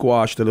colored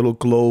squash, the little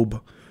globe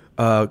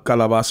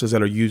calabazas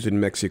that are used in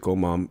Mexico,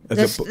 Mom.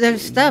 They're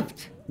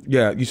stuffed.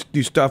 Yeah,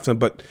 you stuff them,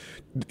 but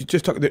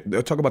just talk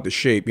about the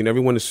shape. You know,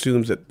 everyone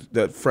assumes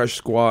that fresh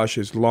squash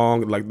is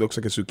long, like looks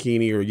like a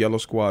zucchini or a yellow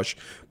squash,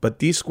 but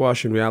these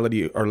squash in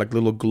reality are like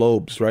little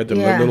globes, right? They're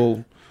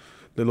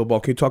little ball.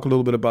 Can you talk a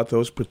little bit about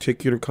those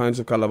particular kinds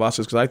of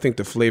calabazas? Because I think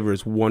the flavor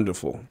is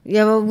wonderful.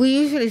 Yeah, well, we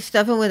usually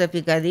stuff them with a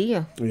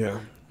picadillo. Yeah.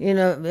 You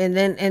know, and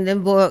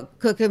then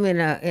cook them in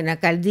a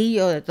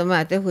caldillo de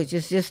tomate, which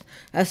is just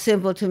a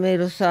simple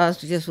tomato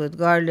sauce, just with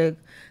garlic,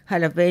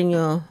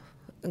 jalapeno,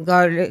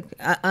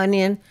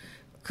 onion,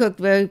 cooked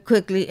very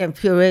quickly and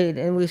pureed,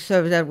 and we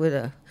serve that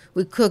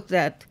we cook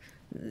that,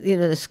 you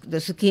know, the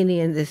zucchini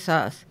in this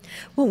sauce.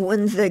 Well,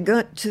 when they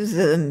got to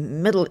the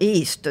Middle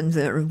East and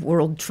their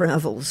world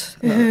travels,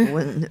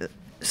 when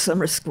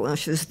summer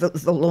squashes,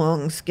 the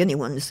long, skinny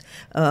ones,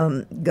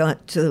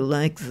 got to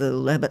like the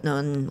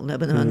Lebanon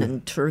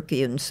and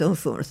Turkey and so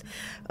forth.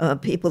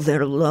 People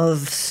there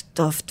love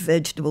stuffed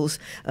vegetables.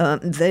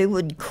 They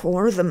would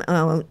core them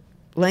out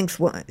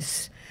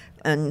lengthwise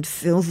and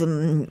fill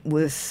them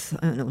with,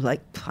 I don't know,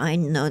 like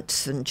pine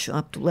nuts and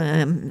chopped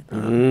lamb.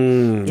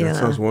 That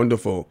sounds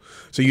wonderful.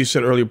 So you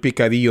said earlier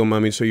picadillo,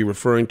 Mami, so you're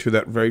referring to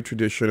that very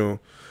traditional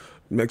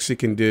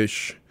Mexican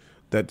dish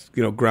that's,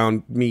 you know,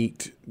 ground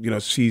meat, you know,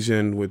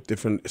 seasoned with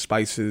different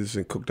spices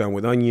and cooked down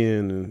with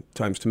onion and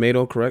times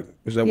tomato, correct?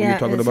 Is that what you're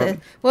talking about?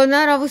 Well,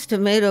 not always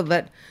tomato,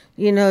 but,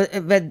 you know,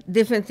 but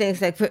different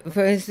things. Like,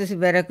 for instance, in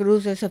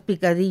Veracruz, there's a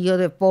picadillo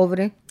de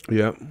pobre.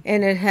 Yeah.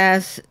 And it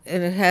has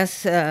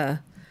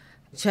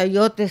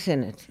chayotes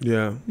in it.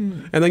 Yeah.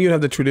 And then you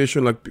have the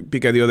tradition, like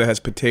picadillo that has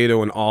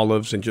potato and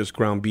olives and just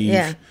ground beef.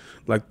 Yeah.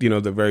 Like, you know,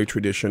 the very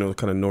traditional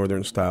kind of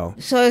northern style.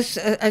 So is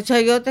a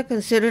chayote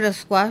considered a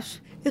squash?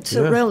 It's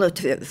a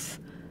relative.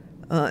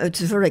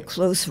 It's a very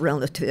close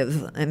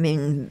relative. I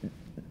mean,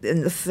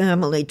 in the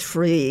family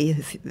tree,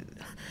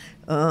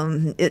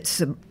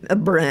 it's a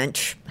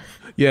branch.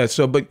 Yeah,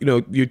 so, but, you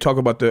know, you talk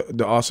about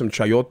the awesome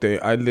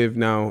chayote. I live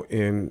now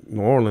in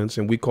New Orleans,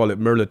 and we call it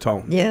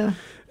mirliton. Yeah.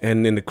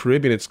 And in the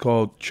Caribbean, it's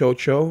called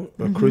chocho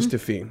or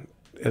Christophe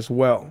as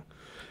well.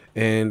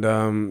 And,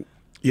 the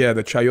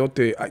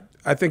chayote,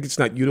 I think it's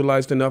not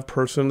utilized enough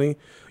personally.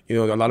 You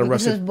know, a lot of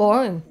recipes. It's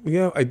boring.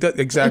 Yeah,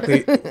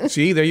 exactly.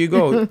 See, there you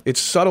go. It's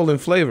subtle in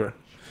flavor.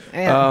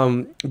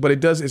 Yeah. But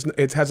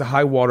it has a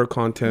high water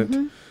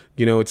content.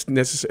 You know, it's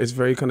necessary. It's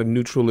very kind of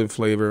neutral in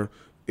flavor.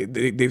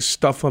 They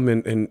stuff them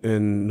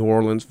in New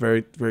Orleans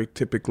very, very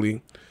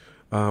typically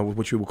with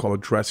what you would call a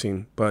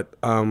dressing. But,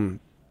 the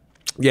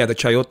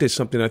chayote is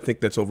something I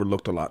think that's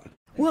overlooked a lot.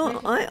 Well,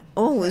 I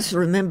always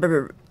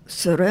remember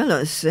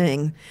Sorella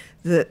saying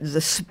that the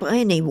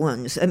spiny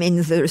ones, I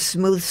mean, there are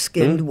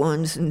smooth-skinned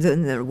ones, and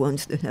then there are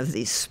ones that have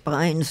these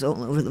spines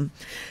all over them.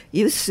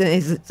 You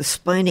say that the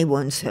spiny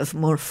ones have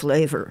more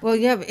flavor. Well,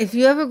 yeah, if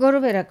you ever go to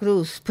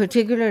Veracruz,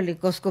 particularly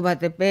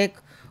Coscobatepec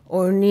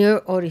or near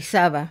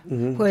Orizaba,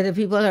 where the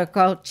people are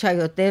called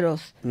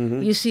chayoteros,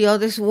 you see all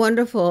these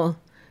wonderful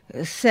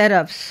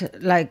setups,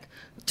 like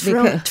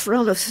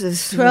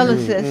trellises.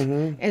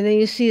 And then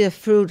you see the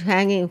fruit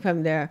hanging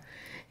from there.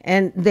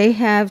 And they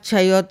have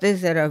chayotes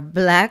that are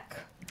black,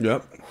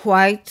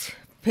 white,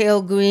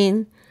 pale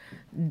green,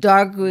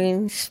 dark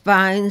green,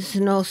 spines,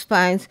 no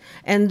spines.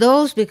 And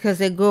those, because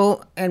they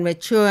grow and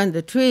mature on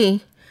the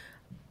tree,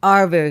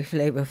 are very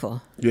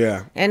flavorful.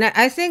 Yeah. And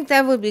I think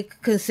that would be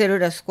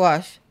considered a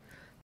squash.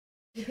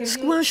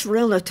 Squash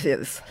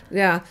relative.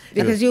 Yeah,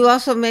 because you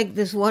also make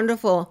this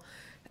wonderful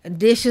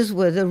dishes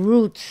with the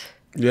roots.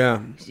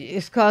 Yeah.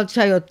 It's called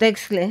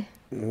chayotexcle,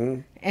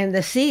 and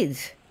the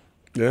seeds.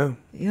 Yeah.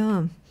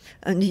 Yeah.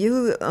 And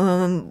you,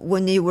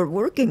 when you were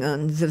working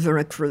on the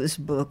Veracruz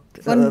book,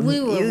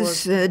 you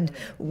said,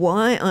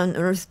 why on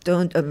earth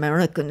don't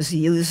Americans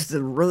use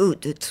the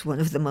root? It's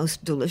one of the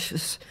most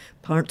delicious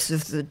parts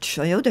of the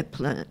chayote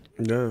plant.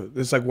 Yeah.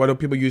 It's like, why don't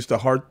people use the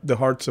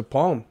hearts of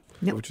palm,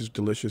 which is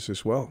delicious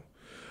as well.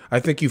 I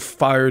think you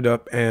fired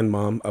up Ann,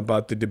 Mom,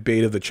 about the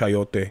debate of the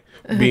chayote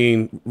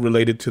being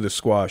related to the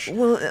squash.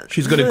 Well,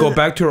 she's going to go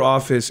back to her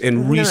office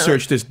and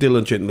research this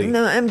diligently.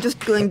 No, I'm just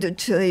going to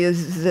tell you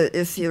that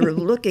if you're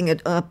looking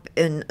it up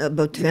in a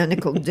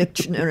botanical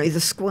dictionary, the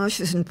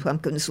squashes and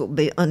pumpkins will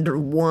be under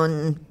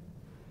one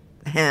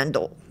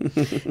handle,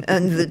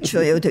 and the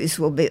chayotes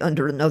will be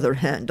under another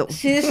handle.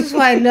 See, this is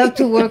why I love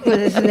to work with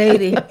this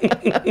lady.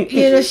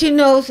 You know, she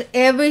knows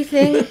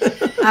everything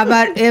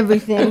about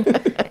everything,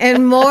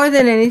 and more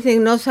than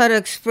anything, knows how to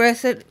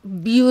express it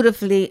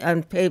beautifully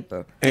on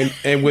paper.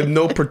 And with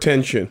no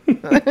pretension.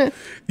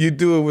 You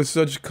do it with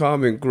such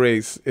calm and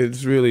grace.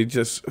 It's really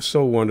just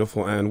so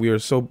wonderful, Anne. We are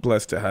so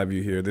blessed to have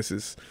you here. This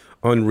is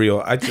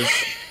unreal.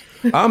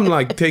 I'm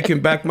like taken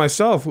back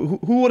myself. Who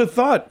would have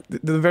thought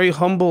the very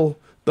humble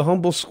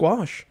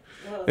squash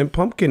and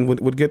pumpkin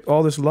would get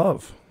all this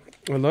love?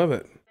 I love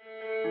it.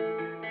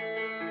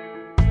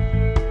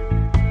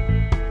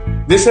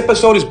 This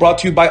episode is brought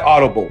to you by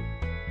Audible.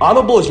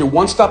 Audible is your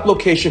one-stop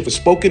location for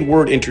spoken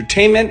word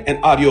entertainment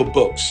and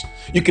audiobooks.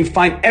 You can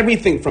find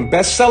everything from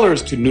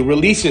bestsellers to new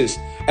releases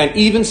and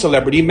even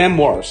celebrity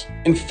memoirs.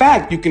 In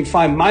fact, you can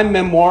find my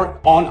memoir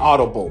on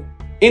Audible.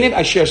 In it,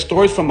 I share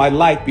stories from my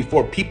life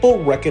before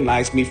people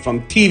recognize me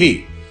from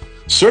TV.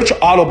 Search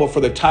Audible for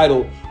the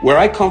title, Where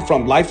I Come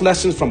From, Life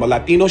Lessons from a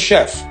Latino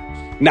Chef.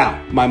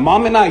 Now, my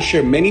mom and I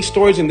share many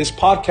stories in this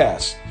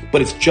podcast,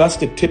 but it's just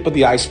the tip of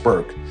the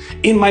iceberg.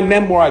 In my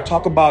memoir, I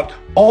talk about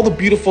all the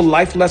beautiful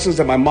life lessons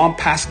that my mom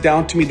passed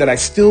down to me that I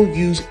still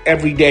use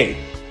every day.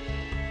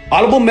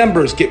 Audible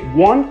members get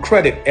 1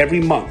 credit every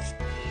month.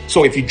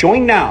 So if you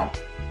join now,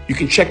 you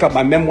can check out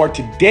my memoir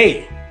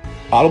today.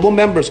 Audible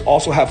members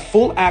also have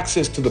full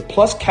access to the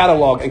Plus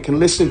catalog and can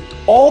listen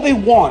all they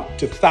want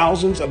to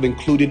thousands of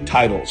included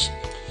titles.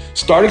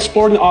 Start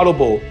exploring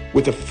Audible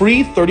with a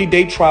free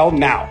 30-day trial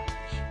now.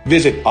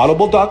 Visit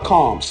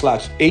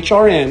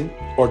audible.com/HRN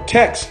or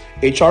text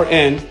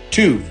HRN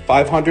to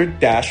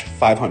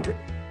 500-500.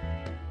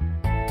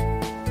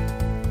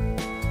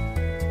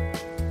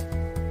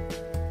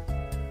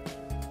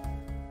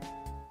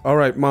 All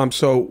right, Mom.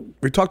 So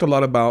we talked a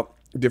lot about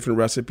different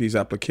recipes,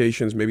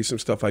 applications, maybe some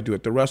stuff I do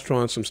at the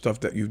restaurant, some stuff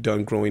that you've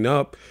done growing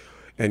up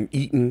and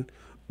eaten.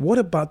 What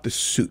about the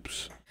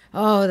soups?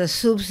 Oh, the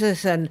soups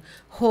is a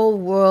whole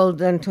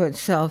world unto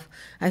itself.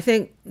 I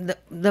think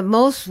the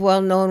most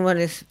well-known one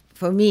is,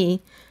 for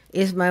me,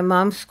 is my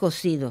mom's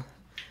cocido.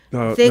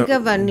 Think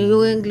of a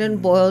New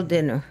England boiled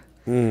dinner.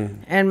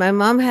 And my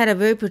mom had a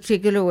very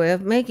particular way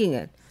of making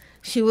it.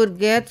 She would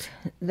get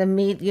the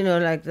meat,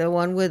 like the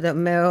one with the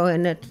marrow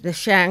in it, the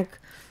shank,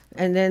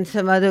 and then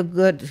some other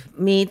good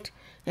meat,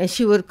 and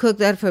she would cook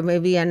that for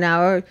maybe an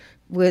hour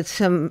with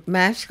some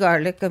mashed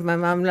garlic, because my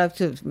mom loved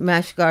to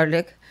mash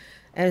garlic,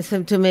 and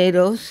some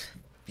tomatoes,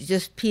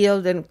 just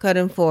peeled and cut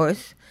in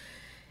fours.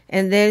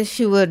 And then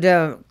she would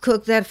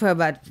cook that for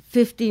about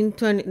 50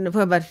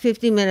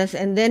 minutes,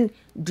 and then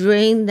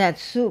drain that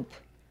soup.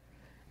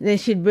 Then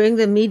she'd bring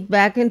the meat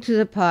back into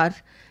the pot,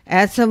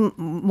 add some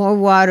more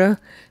water,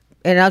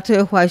 and I'll tell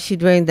you why she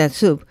drained that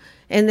soup.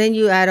 And then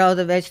you add all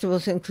the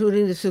vegetables,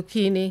 including the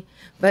zucchini,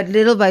 but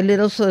little by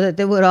little so that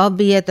they would all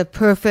be at the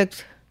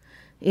perfect,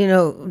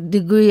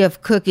 degree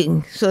of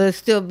cooking. So there'd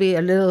still be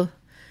a little,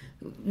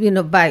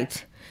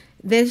 bite.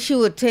 Then she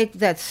would take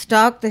that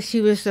stock that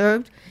she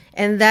reserved,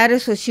 and that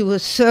is what she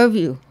would serve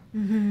you.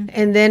 Mm-hmm.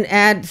 And then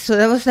add, so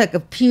that was like a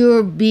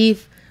pure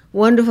beef,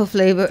 wonderful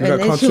flavor.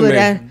 And then she would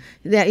add,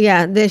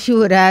 then she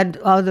would add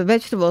all the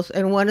vegetables,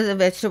 and one of the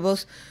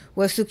vegetables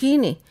was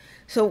zucchini.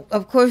 So,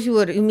 of course, you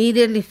would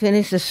immediately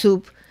finish the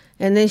soup,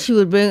 and then she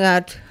would bring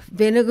out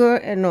vinegar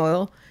and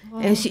oil,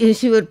 and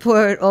she would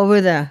pour it over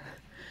the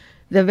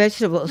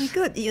vegetables. My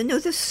God,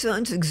 this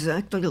sounds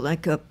exactly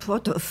like a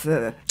pot au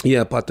feu.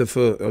 Yeah, pot au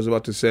feu. I was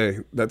about to say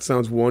that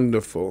sounds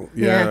wonderful.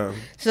 Yeah.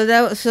 So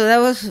that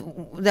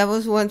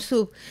was one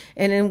soup,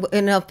 and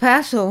in El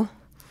Paso,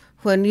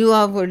 when you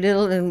all were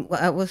little and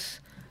I was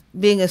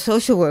being a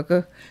social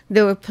worker,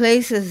 there were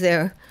places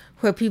there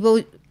where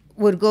people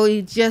would go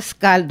eat just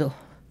caldo.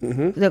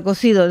 Mm-hmm. The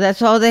cocido,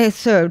 that's all they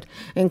served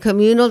in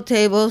communal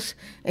tables,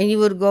 and you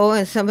would go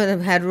and some of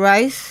them had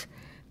rice,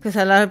 because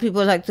a lot of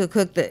people like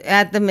to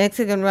add the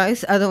Mexican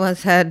rice, other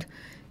ones had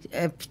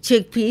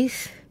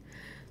chickpeas.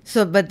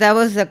 So, but that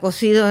was the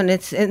cocido, and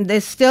it's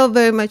still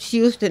very much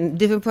used in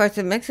different parts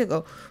of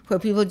Mexico, where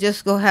people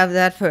just go have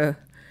that for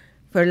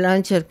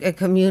lunch at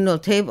communal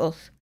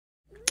tables.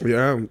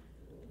 Yeah,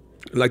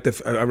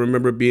 I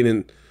remember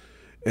being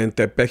in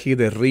Tepeji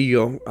de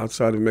Rio,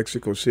 outside of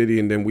Mexico City,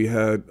 and then we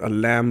had a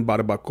lamb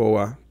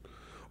barbacoa,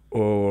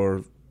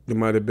 or it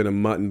might have been a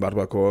mutton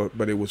barbacoa,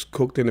 but it was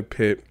cooked in a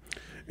pit,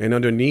 and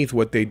underneath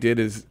what they did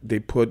is they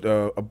put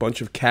a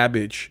bunch of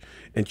cabbage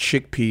and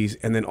chickpeas,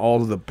 and then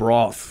all of the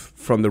broth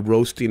from the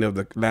roasting of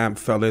the lamb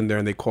fell in there,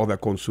 and they call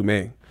that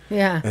consommé.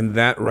 Yeah. And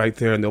that right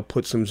there, and they'll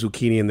put some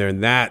zucchini in there,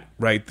 and that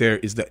right there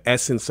is the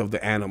essence of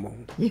the animal.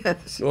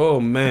 Yes. Oh,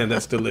 man,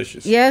 that's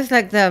delicious. Yeah, it's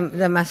like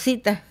the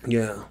masita.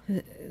 Yeah.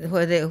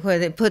 Where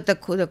they put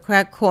the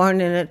cracked corn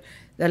in it,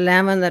 the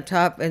lamb on the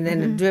top, and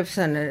then it drips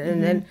on it,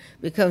 and then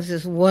becomes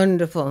this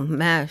wonderful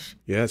mash.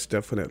 Yes,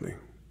 definitely.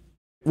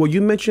 Well,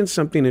 you mentioned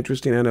something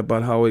interesting, Anna,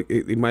 about how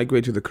it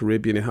migrated to the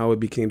Caribbean and how it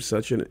became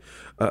such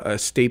a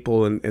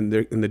staple in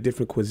the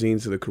different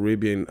cuisines of the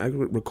Caribbean. I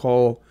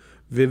recall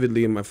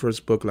vividly in my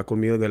first book, La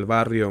Comida del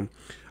Barrio,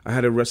 I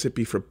had a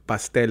recipe for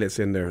pasteles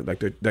in there, like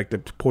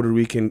the Puerto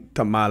Rican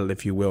tamal,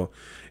 if you will.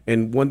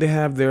 And when they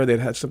have there, they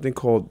had something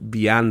called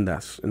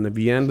viandas, and the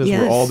viandas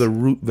were all the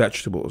root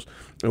vegetables.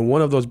 And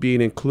one of those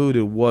being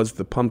included was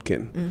the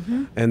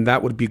pumpkin, and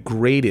that would be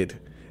grated,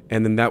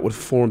 and then that would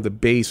form the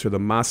base or the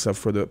masa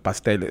for the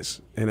pasteles.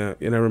 And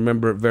I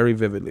remember it very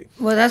vividly.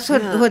 Well, that's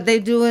what they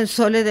do in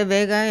Sole de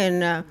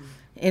Vega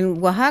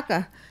in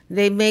Oaxaca.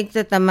 They make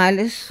the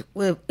tamales,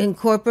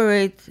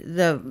 incorporate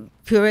the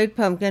pureed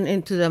pumpkin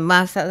into the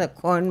masa, the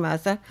corn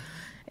masa,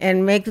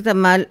 and make the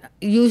tamal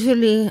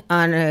usually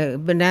on a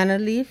banana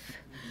leaf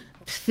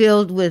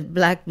filled with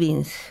black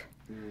beans.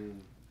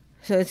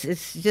 So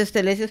it's just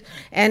delicious.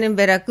 And in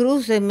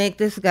Veracruz, they make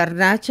this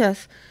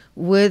garnachas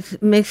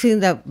with mixing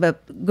the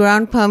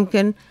ground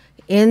pumpkin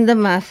in the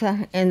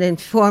masa and then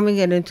forming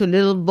it into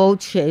little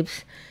boat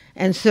shapes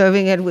and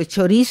serving it with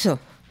chorizo.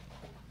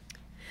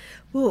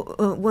 Well,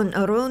 when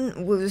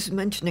Aaron was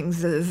mentioning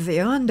the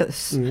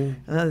viandas,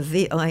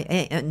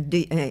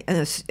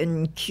 Viandas,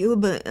 in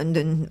Cuba and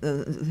in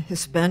the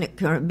Hispanic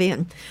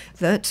Caribbean,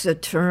 that's a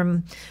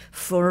term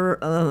for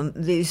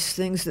these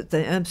things that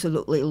they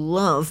absolutely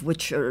love,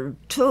 which are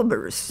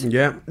tubers.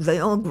 Yeah. They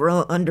all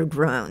grow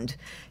underground.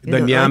 The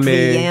like ñame.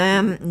 the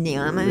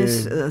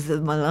ñames, the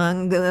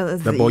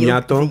malanga, The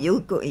boñato. The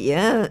yuco,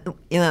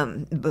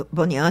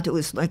 boñato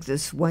is like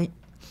this white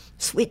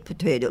sweet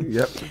potato.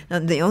 Yep.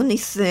 And the only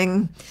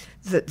thing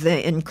that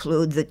they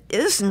include that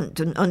isn't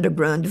an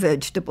underground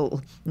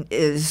vegetable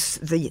is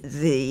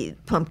the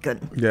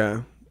pumpkin.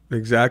 Yeah,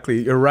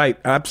 exactly. You're right.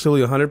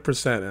 Absolutely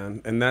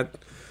 100%. And that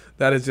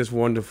is just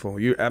wonderful.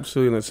 You're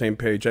absolutely on the same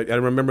page. I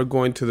remember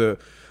going to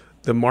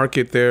the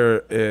market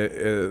there,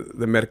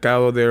 the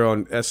mercado there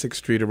on Essex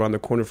Street around the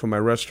corner from my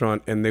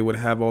restaurant, and they would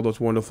have all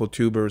those wonderful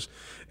tubers.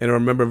 And I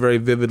remember very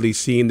vividly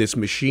seeing this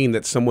machine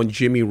that someone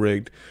jimmy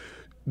rigged,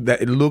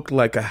 that it looked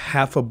like a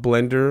half a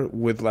blender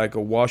with like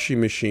a washing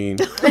machine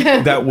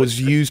that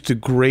was used to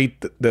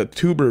grate the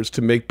tubers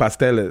to make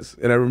pasteles.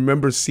 And I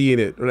remember seeing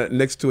it right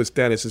next to a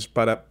stand. It says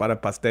para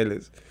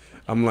pasteles.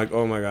 I'm like,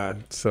 oh my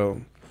God. So,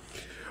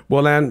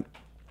 well, Ann,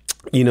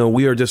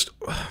 we are just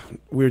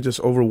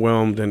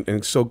overwhelmed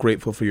and so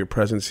grateful for your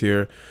presence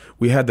here.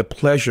 We had the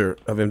pleasure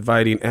of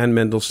inviting Ann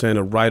Mendelsohn,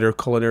 a writer,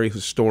 culinary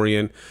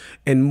historian,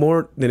 and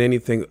more than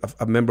anything,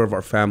 a member of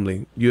our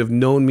family. You have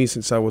known me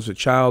since I was a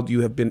child.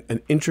 You have been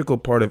an integral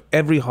part of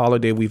every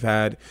holiday we've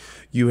had.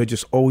 You had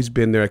just always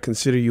been there. I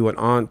consider you an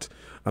aunt,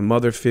 a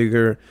mother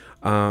figure,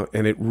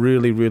 and it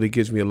really, really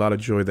gives me a lot of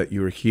joy that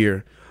you are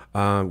here.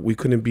 We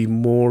couldn't be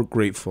more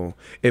grateful.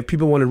 If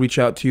people want to reach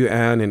out to you,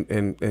 Ann,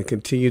 and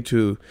continue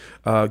to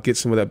get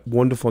some of that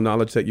wonderful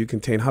knowledge that you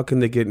contain, how can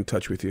they get in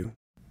touch with you?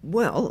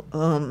 Well,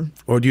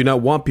 or do you not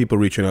want people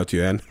reaching out to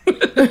you, Ann?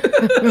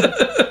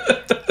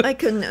 I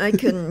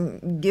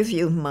can give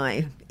you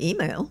my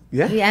email.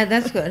 Yeah,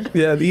 that's good.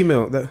 Yeah, the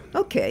email.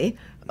 Okay.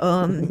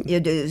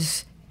 It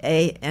is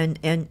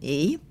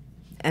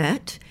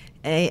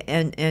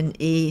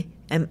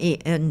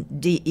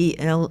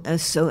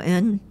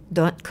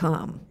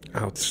ANNEMendelson.com.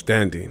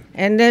 Outstanding.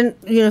 And then,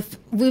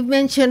 we've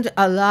mentioned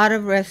a lot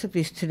of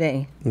recipes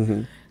today.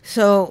 Mm-hmm.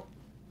 So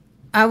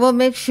I will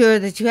make sure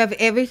that you have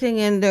everything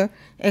in there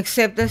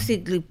except the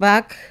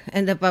siclipac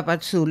and the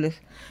papazules.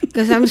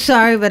 Because I'm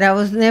sorry, but I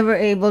was never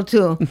able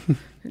to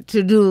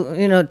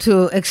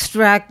to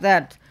extract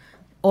that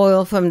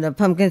oil from the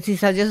pumpkin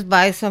seeds. I just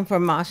buy some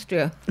from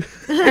Austria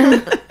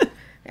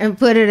and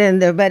put it in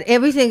there. But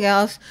everything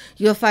else,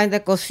 you'll find the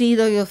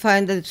cocido, you'll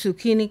find the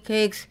zucchini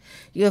cakes,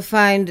 you'll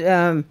find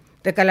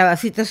the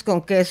calabacitas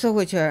con queso,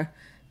 which are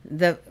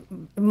the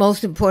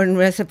most important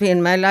recipe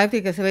in my life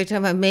because every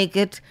time I make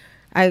it,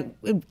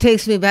 it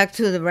takes me back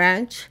to the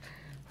ranch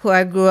where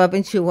I grew up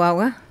in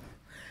Chihuahua.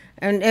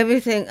 And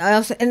everything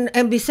else.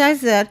 And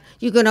besides that,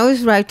 you can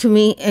always write to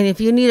me, and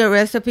if you need a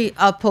recipe,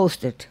 I'll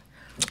post it.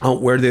 Oh,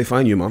 where do they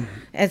find you, Mom?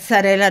 At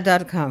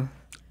Sarela.com.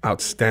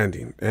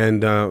 Outstanding.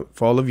 And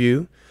for all of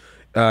you,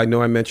 I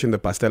know I mentioned the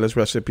pasteles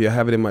recipe. I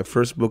have it in my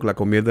first book, La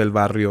Comida del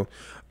Barrio.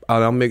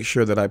 I'll make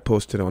sure that I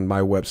post it on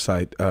my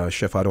website,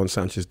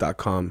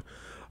 chefaronsanchez.com.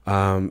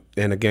 And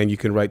again, you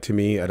can write to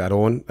me at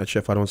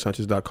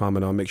chefaronsanchez.com,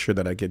 and I'll make sure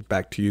that I get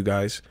back to you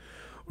guys.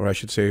 Or I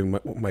should say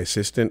my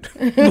assistant.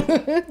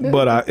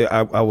 But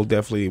I will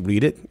definitely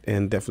read it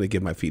and definitely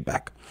give my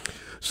feedback.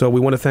 So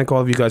we want to thank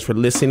all of you guys for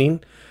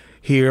listening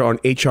here on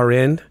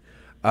HRN.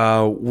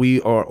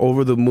 We are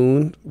over the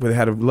moon. We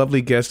had a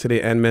lovely guest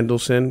today, Ann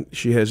Mendelsohn.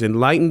 She has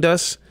enlightened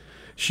us.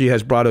 She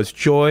has brought us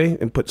joy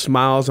and put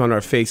smiles on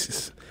our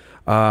faces.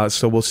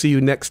 So we'll see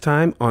you next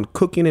time on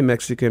Cooking in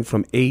Mexican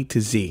from A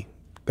to Z.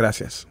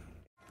 Gracias.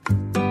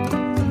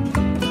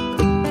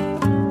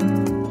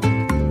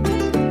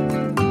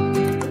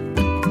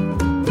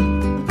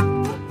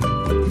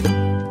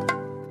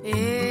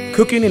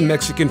 Cooking in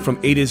Mexican from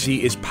A to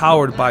Z is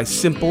powered by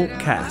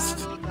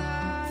Simplecast.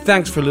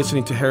 Thanks for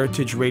listening to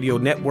Heritage Radio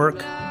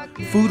Network,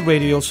 food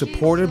radio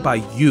supported by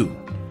you.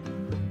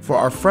 For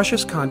our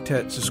freshest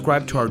content,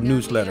 subscribe to our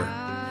newsletter.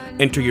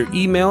 Enter your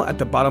email at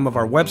the bottom of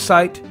our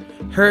website,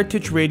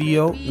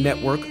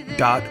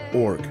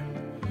 heritageradionetwork.org.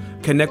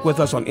 Connect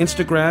with us on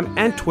Instagram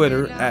and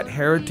Twitter at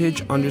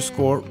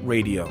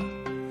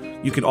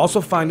heritage_radio. You can also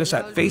find us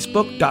at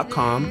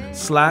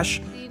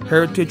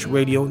facebook.com/Heritage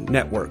Radio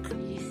Network.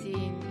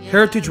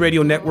 Heritage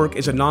Radio Network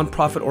is a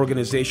nonprofit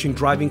organization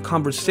driving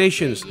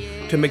conversations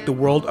to make the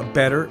world a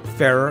better,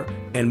 fairer,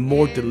 and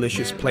more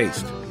delicious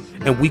place.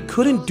 And we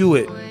couldn't do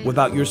it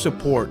without your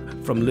support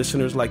from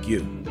listeners like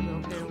you.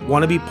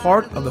 Want to be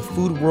part of the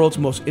food world's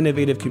most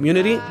innovative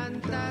community?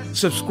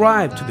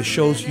 Subscribe to the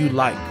shows you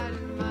like.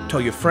 Tell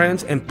your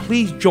friends, and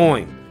please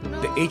join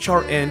the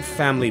HRN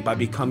family by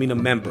becoming a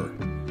member.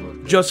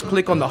 Just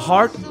click on the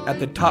heart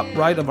at the top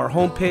right of our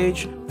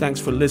homepage.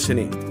 Thanks for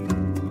listening.